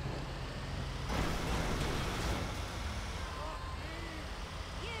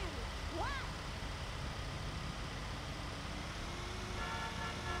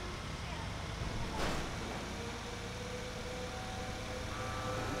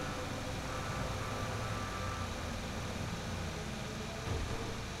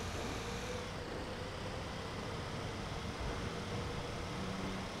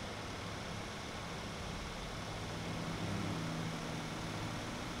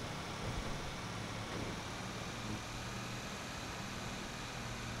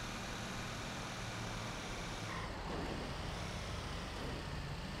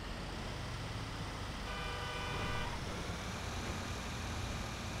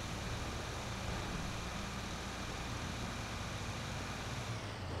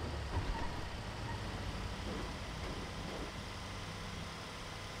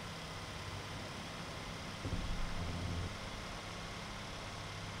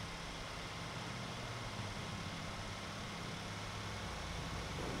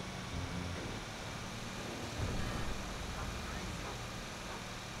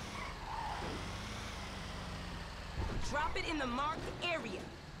 Drop it in the marked area.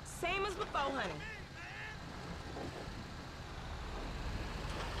 Same as before, honey.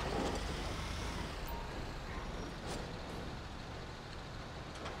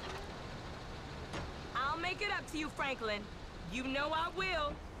 I'll make it up to you, Franklin. You know I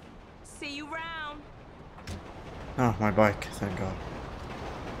will. See you round. Oh, my bike, thank God.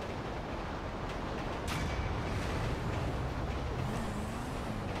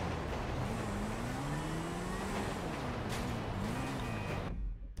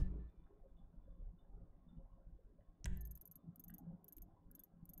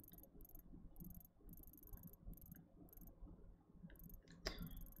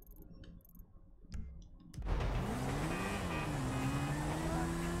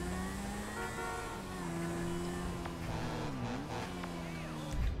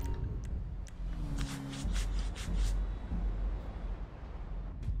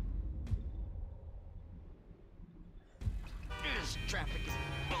 This traffic is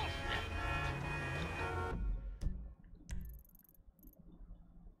bullshit.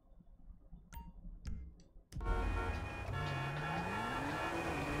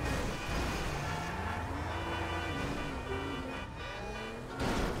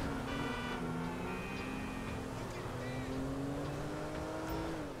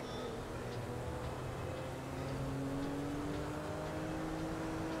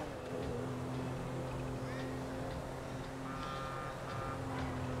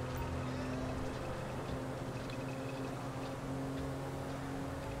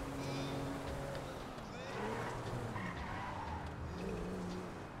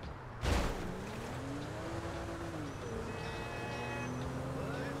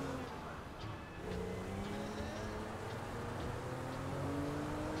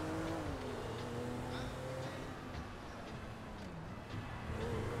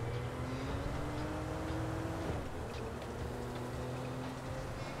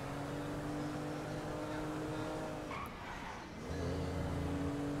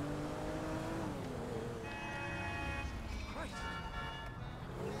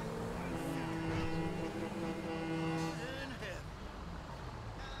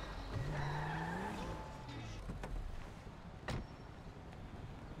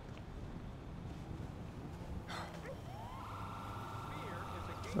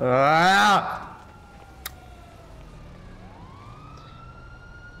 Ah!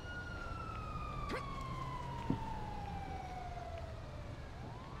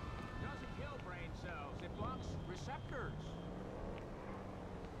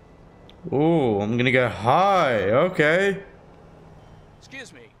 Ooh, I'm gonna get high. Okay.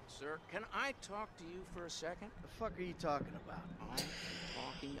 Excuse me, sir. Can I talk to you for a second? The fuck are you talking about? I'm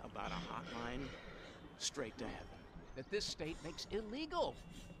talking about a hotline straight to heaven that this state makes illegal.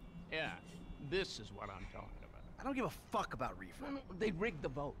 Yeah, this is what I'm talking about. I don't give a fuck about reefer. No, they rigged the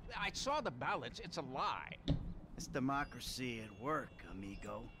vote. I saw the ballots. It's a lie. It's democracy at work,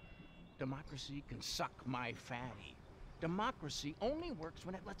 amigo. Democracy can suck my fatty. Democracy only works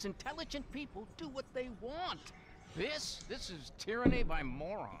when it lets intelligent people do what they want. This is tyranny by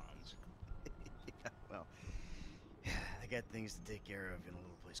morons. Yeah, well, I got things to take care of in a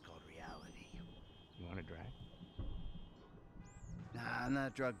little place called reality. You want a drag? Nah, I'm not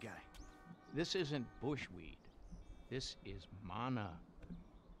a drug guy. This isn't bushweed. This is mana.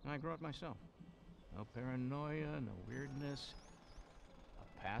 I grow it myself. No paranoia, no weirdness.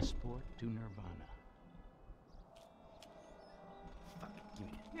 A passport to nirvana. Fuck, give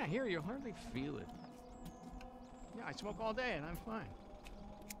me it. Yeah, here you hardly feel it. Yeah, I smoke all day and I'm fine.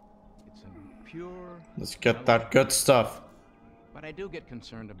 It's a pure... Let's get that good stuff. But I do get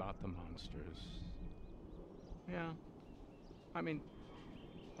concerned about the monsters. Yeah. I mean,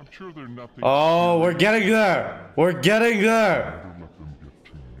 I'm sure they're nothing. Oh, we're getting there. We're getting there. Never let them get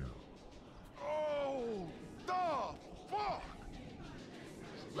too near. Oh, the fuck!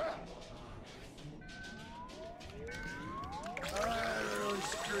 I really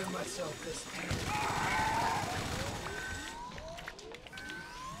screwed myself this time.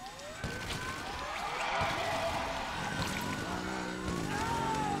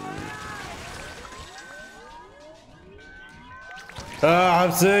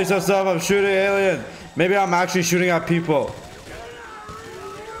 I'm seeing some stuff. I'm shooting alien. Maybe I'm actually shooting at people.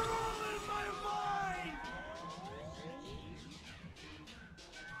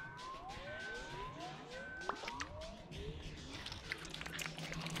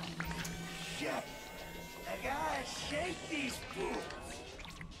 Shit! I gotta shake these fools!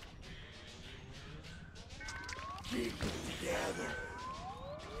 Keep it together.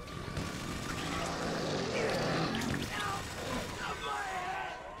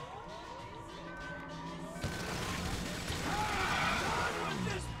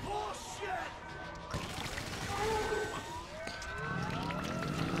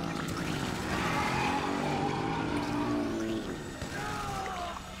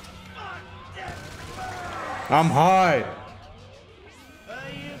 I'm high.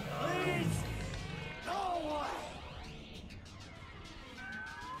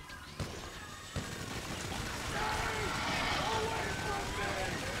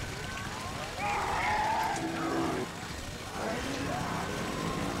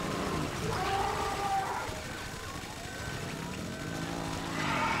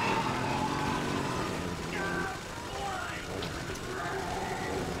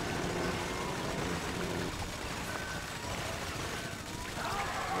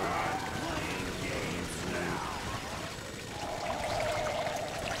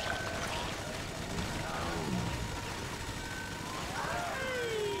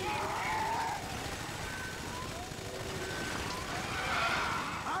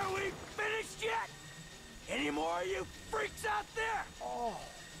 Any more of you freaks out there? Oh,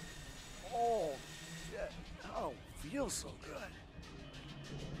 shit. Oh, feels so good.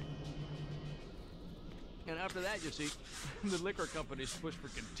 And after that, you see, the liquor companies push for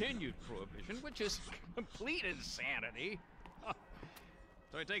continued prohibition, which is complete insanity.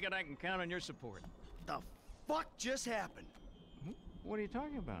 So I take it I can count on your support. The fuck just happened? What are you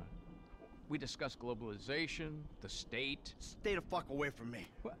talking about? We discussed globalization, the state. Stay the fuck away from me.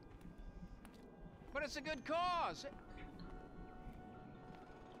 What? But it's a good cause.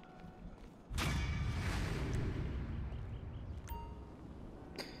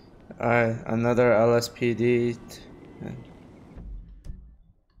 Alright, another LSPD.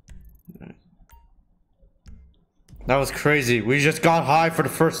 That was crazy. We just got high for the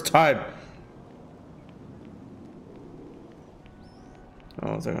first time.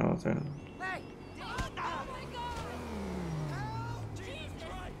 Oh, one second, one second. Hey! Oh my God! Help! Jesus!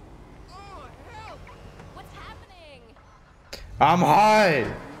 Oh, help! What's happening? I'm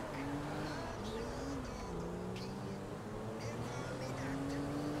high.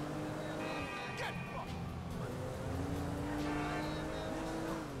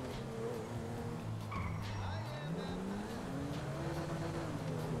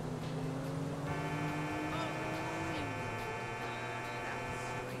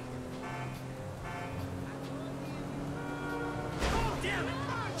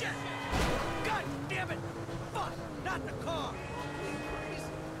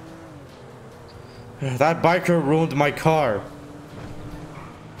 That biker ruined my car.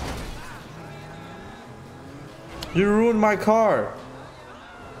 You ruined my car.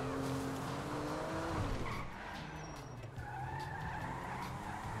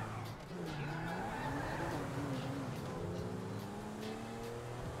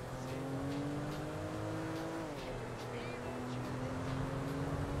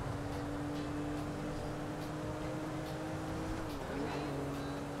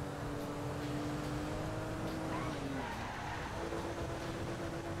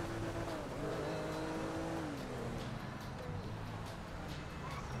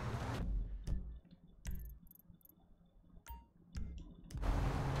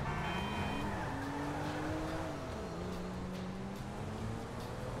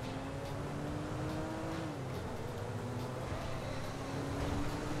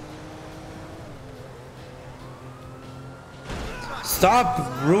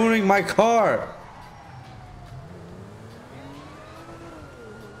 Stop ruining my car.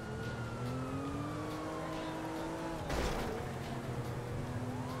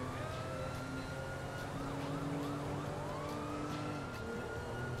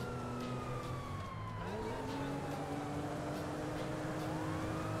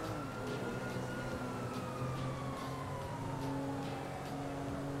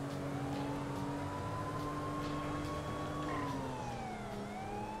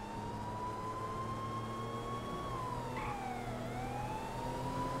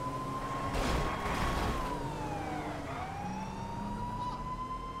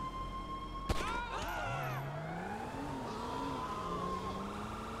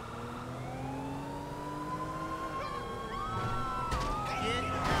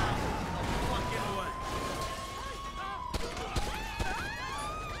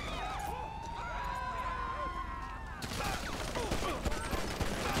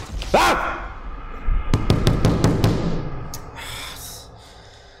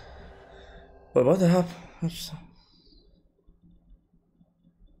 Wait, what the hell?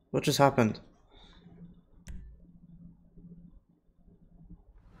 What just happened?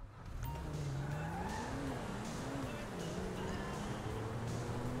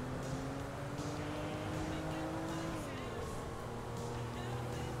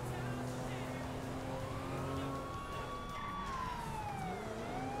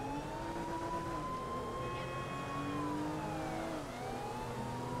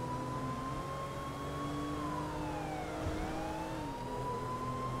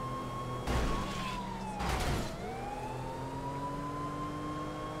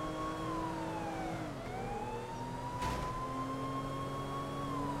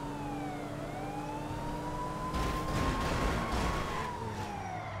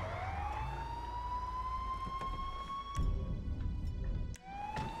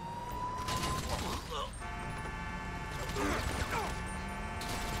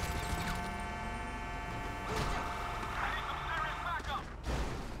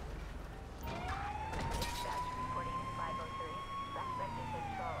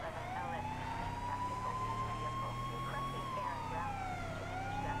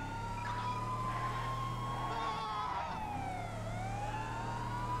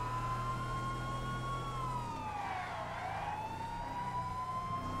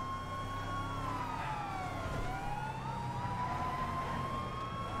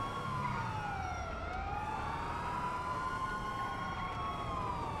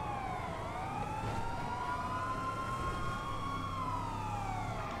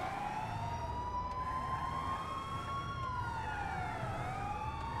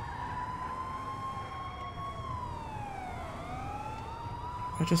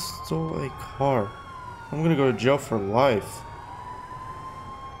 I just stole a car. I'm gonna go to jail for life.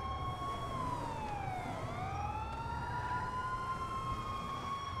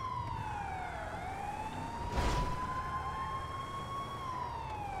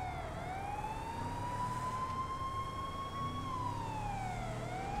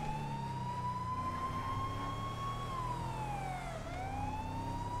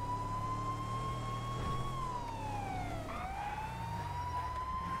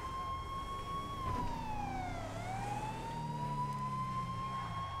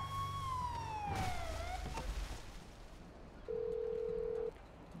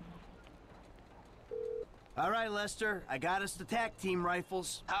 All right, Lester, I got us the TAC team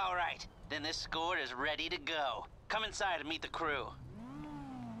rifles. All right, then this score is ready to go. Come inside and meet the crew.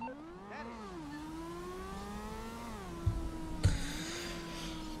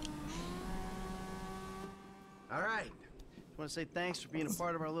 All right. Just want to say thanks for being a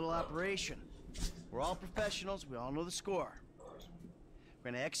part of our little operation. We're all professionals. We all know the score.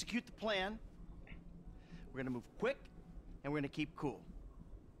 We're going to execute the plan. We're gonna move quick, and we're gonna keep cool.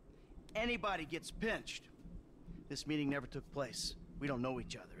 Anybody gets pinched. This meeting never took place. We don't know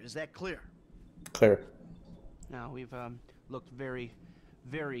each other. Is that clear? Clear. Now, we've looked very,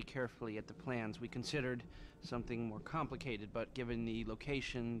 very carefully at the plans. We considered something more complicated, but given the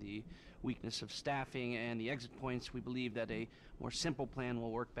location, the weakness of staffing, and the exit points, we believe that a more simple plan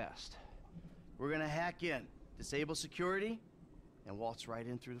will work best. We're gonna hack in, disable security, and waltz right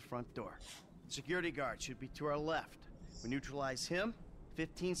in through the front door. Security guard should be to our left. We neutralize him.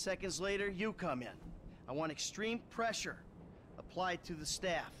 15 seconds later, you come in. I want extreme pressure applied to the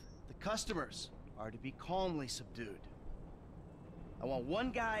staff. The customers are to be calmly subdued. I want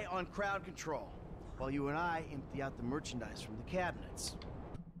one guy on crowd control, while you and I empty out the merchandise from the cabinets.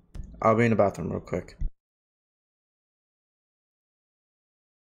 I'll be in the bathroom real quick.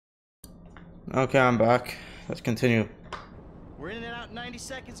 Okay, I'm back. Let's continue. We're in and out in 90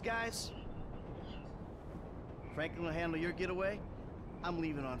 seconds, guys. Franklin will handle your getaway. I'm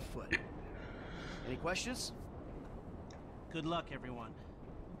leaving on foot. Any questions? Good luck, everyone.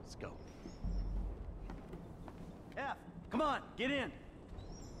 Let's go. F, come on, get in.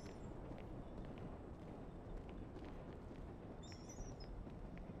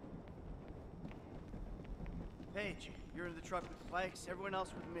 Paige, you're in the truck with the bikes, everyone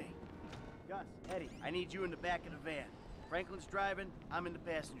else with me. Gus, Eddie, I need you in the back of the van. Franklin's driving, I'm in the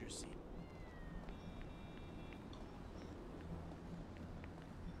passenger seat.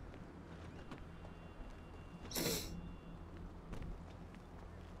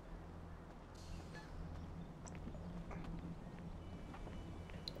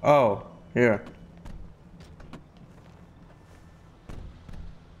 Oh, here.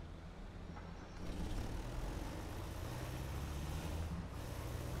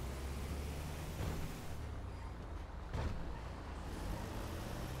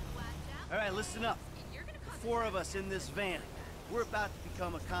 All right, listen up. 4 of us in this van. We're about to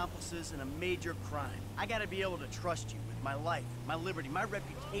become accomplices in a major crime. I gotta be able to trust you with my life, my liberty, my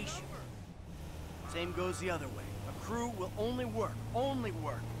reputation. Same goes the other way. A crew will only work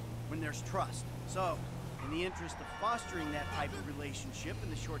when there's trust. So, in the interest of fostering that type of relationship in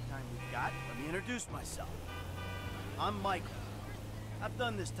the short time we've got, let me introduce myself. I'm Michael. I've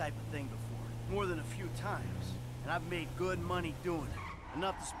done this type of thing before, more than a few times, and I've made good money doing it.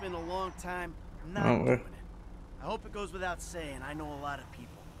 Enough to spend a long time not doing it. I hope it goes without saying, I know a lot of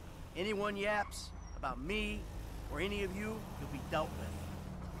people. Anyone yaps about me or any of you, you'll be dealt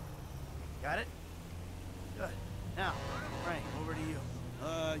with. Got it? Good. Now, Frank, over to you.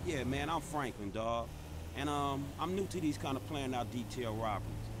 Yeah, man, I'm Franklin, dawg. And, I'm new to these kind of planned out detail robberies.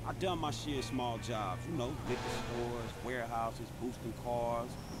 I done my share of small jobs, you know, liquor stores, warehouses, boosting cars.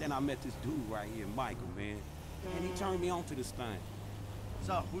 Then I met this dude right here, Michael, man. And he turned me on to this thing.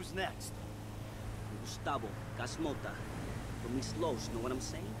 So, who's next? Gustavo, Gasmota. From East Los, know what I'm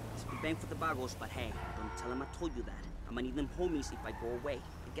saying? It's big bang for the bagos, but hey, don't tell him I told you that. I'm gonna need them homies if I go away.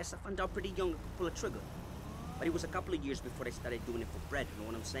 I guess I found out pretty young I could pull a trigger. But it was a couple of years before I started doing it for bread, you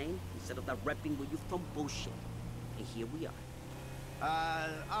know what I'm saying? Instead of that repping where you from bullshit. And here we are.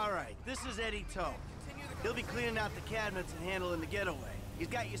 Alright, this is Eddie Toe. He'll be cleaning out the cabinets and handling the getaway. He's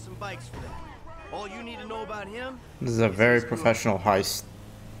got you some bikes for that. All you need to know about him... This is a very professional heist.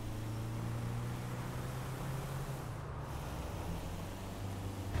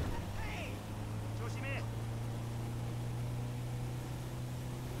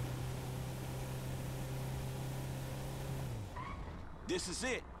 This is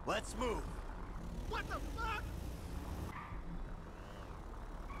it. Let's move. What the fuck?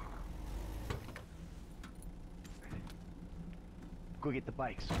 Go get the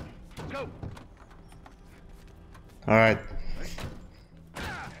bikes. Go! Alright.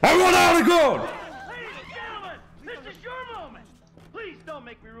 Everyone out of the ground! Ladies and gentlemen, this is your moment. Please don't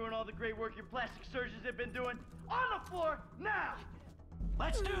make me ruin all the great work your plastic surgeons have been doing. On the floor, now!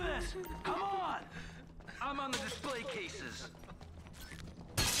 Let's do this! Come on! I'm on the display cases.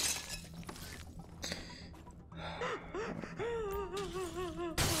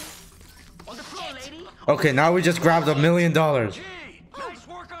 On the floor, lady! Okay, now we just grabbed $1 million. Nice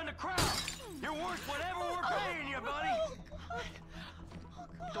work on the crowd! You're worth whatever we're paying you, buddy!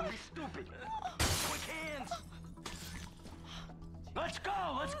 Don't be stupid! Quick hands! Let's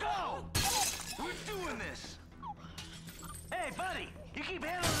go! Let's go! Who's doing this? Hey, buddy! You keep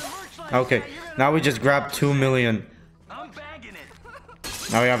handling the merch like Okay, now we just grabbed $2 million. I'm bagging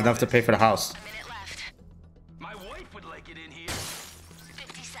it! Now we have enough to pay for the house. My wife would like it in here.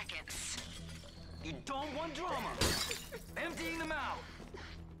 50 seconds. You don't want drama. Emptying them out.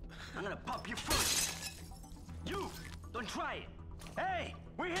 I'm gonna pop you first. You, don't try it. Hey,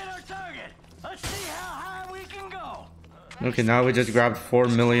 we hit our target. Let's see how high we can go. Okay, now we just grabbed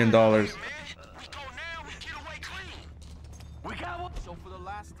 $4 million. We got one. So for the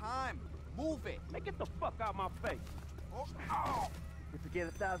last time, move it. Make it the fuck out my face. You forget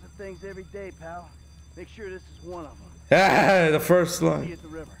 1,000 things every day, pal. Make sure this is one of them. Yeah, the first See line. you at the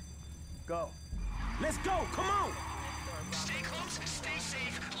river. Go. Let's go, come on. Stay close, stay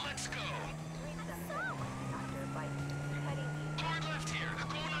safe, let's go. Hard left here,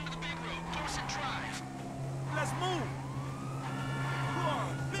 going onto the big road, Dorset Drive. Let's move. You are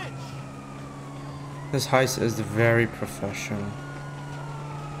a bitch. This heist is very professional.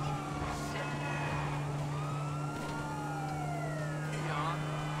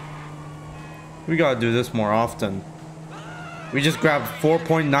 We gotta do this more often. We just grabbed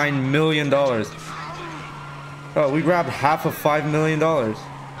 $4.9 million. Oh, we grabbed half of $5 million.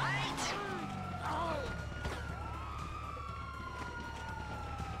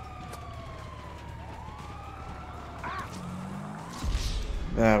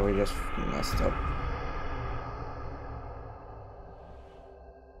 Yeah, we just messed up.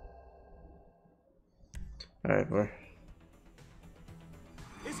 Alright,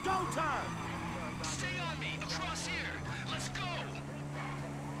 It's go time. Stay on me, across here. Let's go.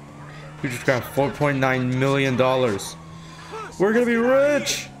 we just grabbed $4.9 million. We're gonna be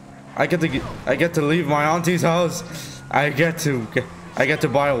rich. I get to leave my auntie's house. I get to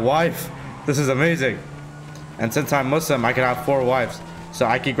buy a wife. This is amazing. And since I'm Muslim, I can have 4 wives. So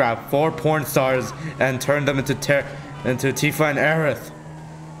I could grab 4 porn stars and turn them into Tifa and Aerith.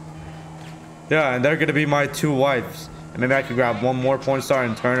 Yeah, and they're gonna be my 2 wives. And maybe I could grab 1 more porn star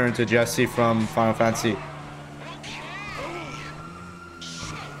and turn her into Jessie from Final Fantasy.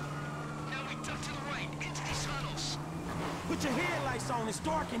 Put your headlights on, it's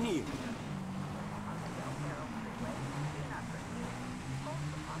dark in here.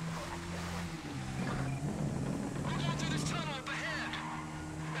 We're going through this tunnel up ahead.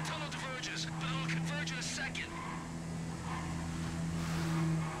 The tunnel diverges, but it'll converge in a second.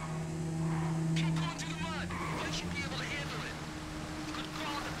 Keep going through the mud. Bike should be able to handle it. Good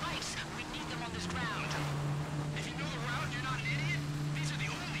call on the bikes. We need them on this ground. If you know the route, you're not an idiot. These are the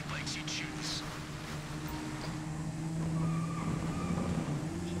only bikes you choose.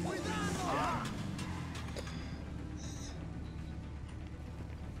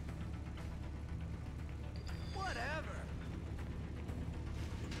 Whatever.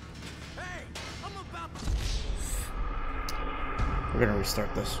 Hey, I'm about to... We're gonna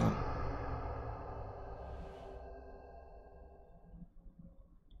restart this one.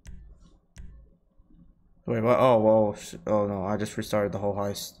 Wait, what? Oh, whoa. Oh no, I just restarted the whole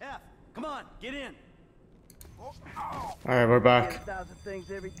heist. F, come on, get in. Alright, we're back. 1,000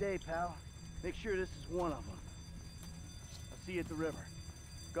 things every day, pal. Make sure this is one of them. I'll see you at the river.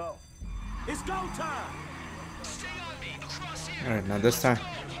 Go. It's go time. Stay on me, across here. Alright, now this time.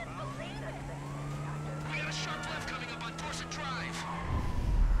 We got a sharp left coming up on Dorset Drive.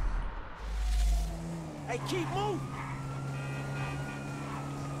 Hey, keep moving.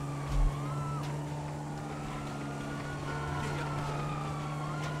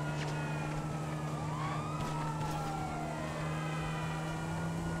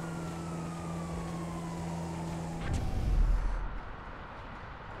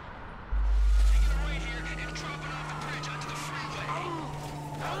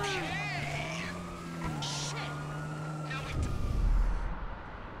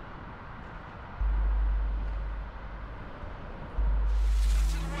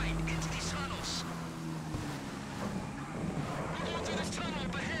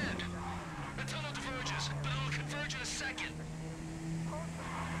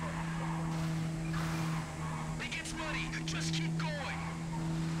 Just keep going.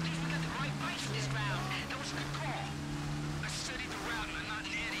 Because we got the right bikes for this round. That was a good call. I studied the route and I'm not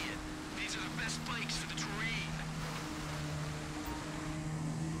an idiot. These are the best bikes for the terrain.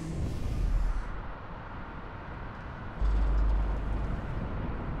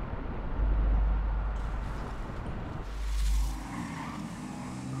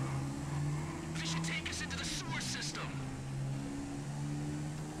 This should take us into the sewer system.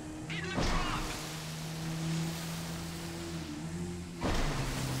 Into the drop.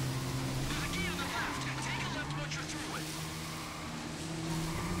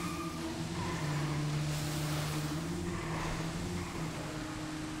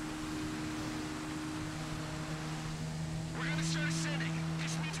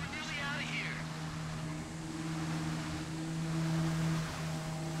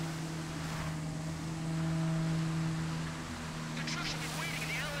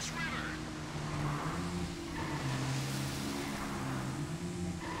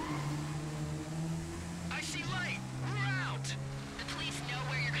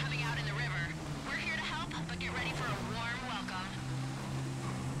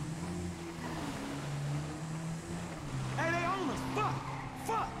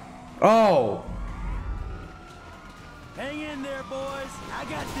 Oh! Hang in there, boys. I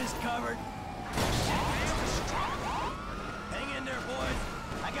got this covered. Hang in there, boys.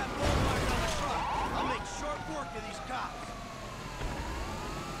 I got blood marks on the truck. I'll make short work of these cops.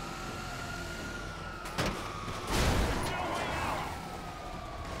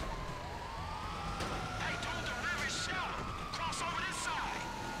 Hey, dude, the river's shallow. Cross over this side.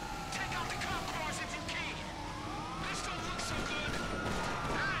 Take out the cop cars if you can. This don't look so good.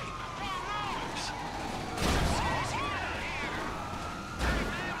 Hey, more roads. It's heat out here. Hey,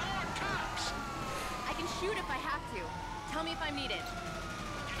 man, more cops. I can shoot if I have to. Tell me if I'm needed.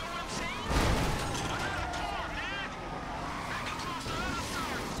 You know what I'm saying? Another car, man. Back across the other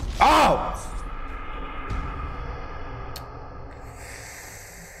side. Oh!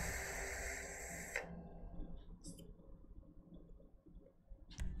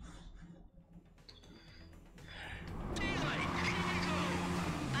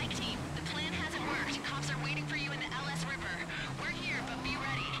 Bike team, the plan hasn't worked. Cops are waiting for you in the LS River. We're here, but be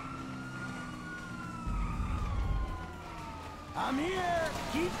ready. I'm here.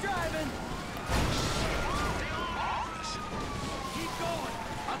 Keep driving. Keep going.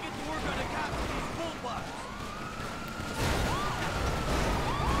 I'll get to work on the cops with these bullbugs.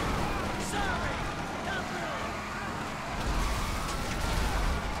 Sorry. Not really.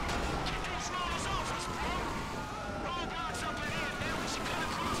 Keep those rollers off us, bro. Roadblocks up ahead, man. We should cut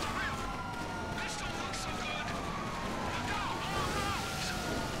across the river. This don't look so good. Look out, more roads.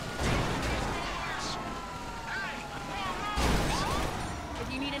 These rollers. Hey, more roads. If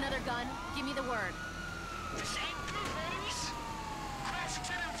you need another gun, give me the word. This ain't good, homies. Crash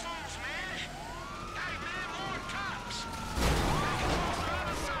into them fools, man. Hey, man, more cops. Back across the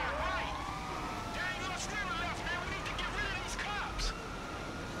other side, right. There ain't much river left, man. We need to get rid of these cops.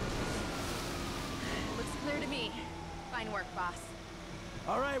 Looks clear to me. Fine work, boss.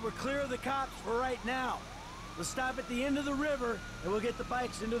 All right, we're clear of the cops for right now. We'll stop at the end of the river, and we'll get the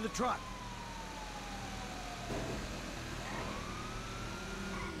bikes into the truck.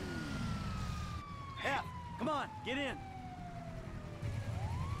 F, come on, get in.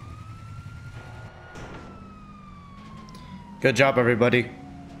 Good job, everybody.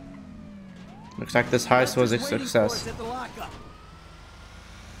 Looks like this heist was a Just waiting for success. us at the lockup.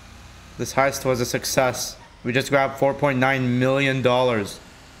 This heist was a success. We just grabbed $4.9 million.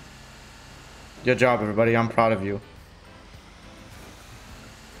 Good job, everybody. I'm proud of you.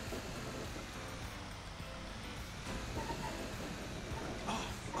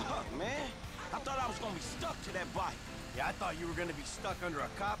 Fuck, man. I thought I was gonna be stuck to that bike. Yeah, I thought you were gonna be stuck under a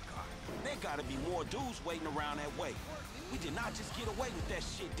cop car. There gotta be more dudes waiting around that way. We did not just get away with that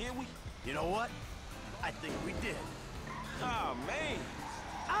shit, did we? You know what? I think we did. Oh, man.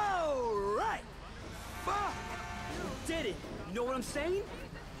 All right. Fuck. Did it. You know what I'm saying?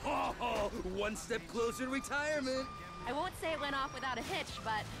 Oh, one step closer to retirement. I won't say it went off without a hitch,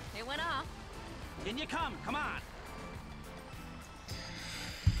 but it went off. In you come. Come on.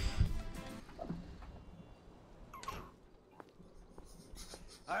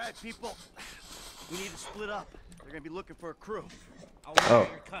 All right, people. We need to split up. They're gonna be looking for a crew. I'll Oh.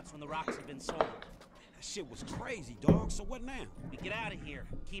 order your cuts when the rocks have been sold. That shit was crazy, dog. So what now? We get out of here.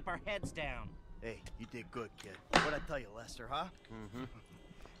 Keep our heads down. Hey, you did good, kid. What'd I tell you, Lester, huh? Mm-hmm. All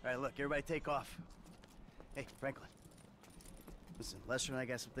right, look, everybody take off. Hey, Franklin. Listen, Lester and I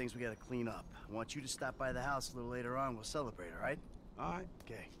got some things we gotta clean up. I want you to stop by the house a little later on. We'll celebrate, all right? All right.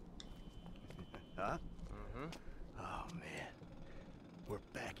 Okay. Huh? Mm-hmm. Oh, man. We're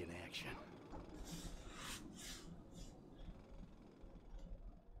back in action.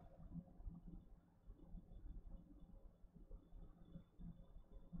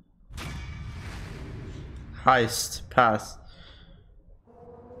 Heist. Pass.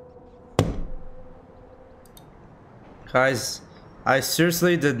 Guys, I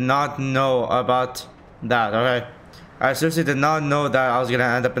seriously did not know about that, okay? I seriously did not know that I was gonna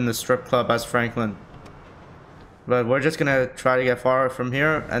end up in the strip club as Franklin. But we're just gonna try to get far from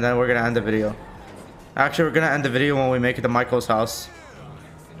here, and then we're gonna end the video. Actually, we're gonna end the video when we make it to Michael's house.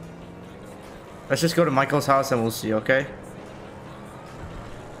 Let's just go to Michael's house and we'll see, okay?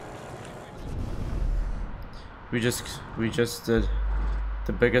 We just did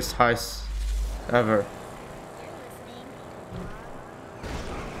the biggest heist ever.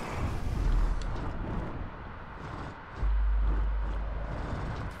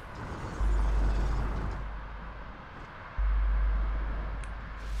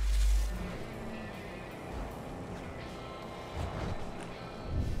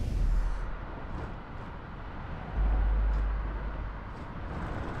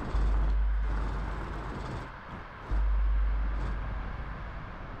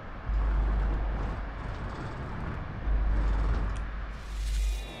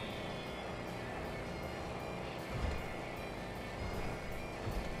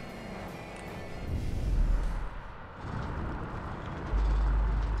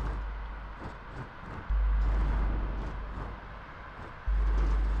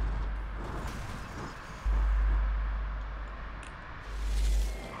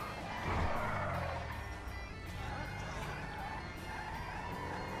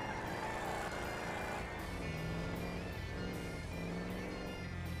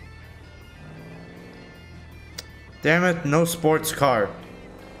 Damn it, no sports car.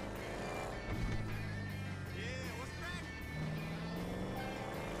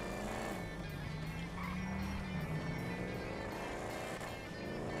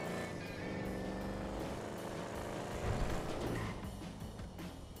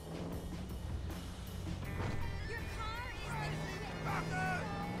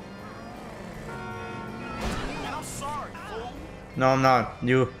 No, I'm not.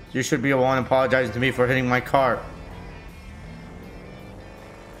 You should be the one apologizing to me for hitting my car.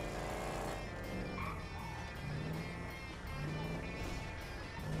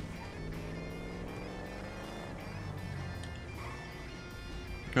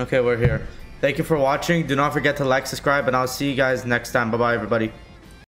 Okay, we're here. Thank you for watching. Do not forget to like, subscribe, and I'll see you guys next time. Bye-bye, everybody.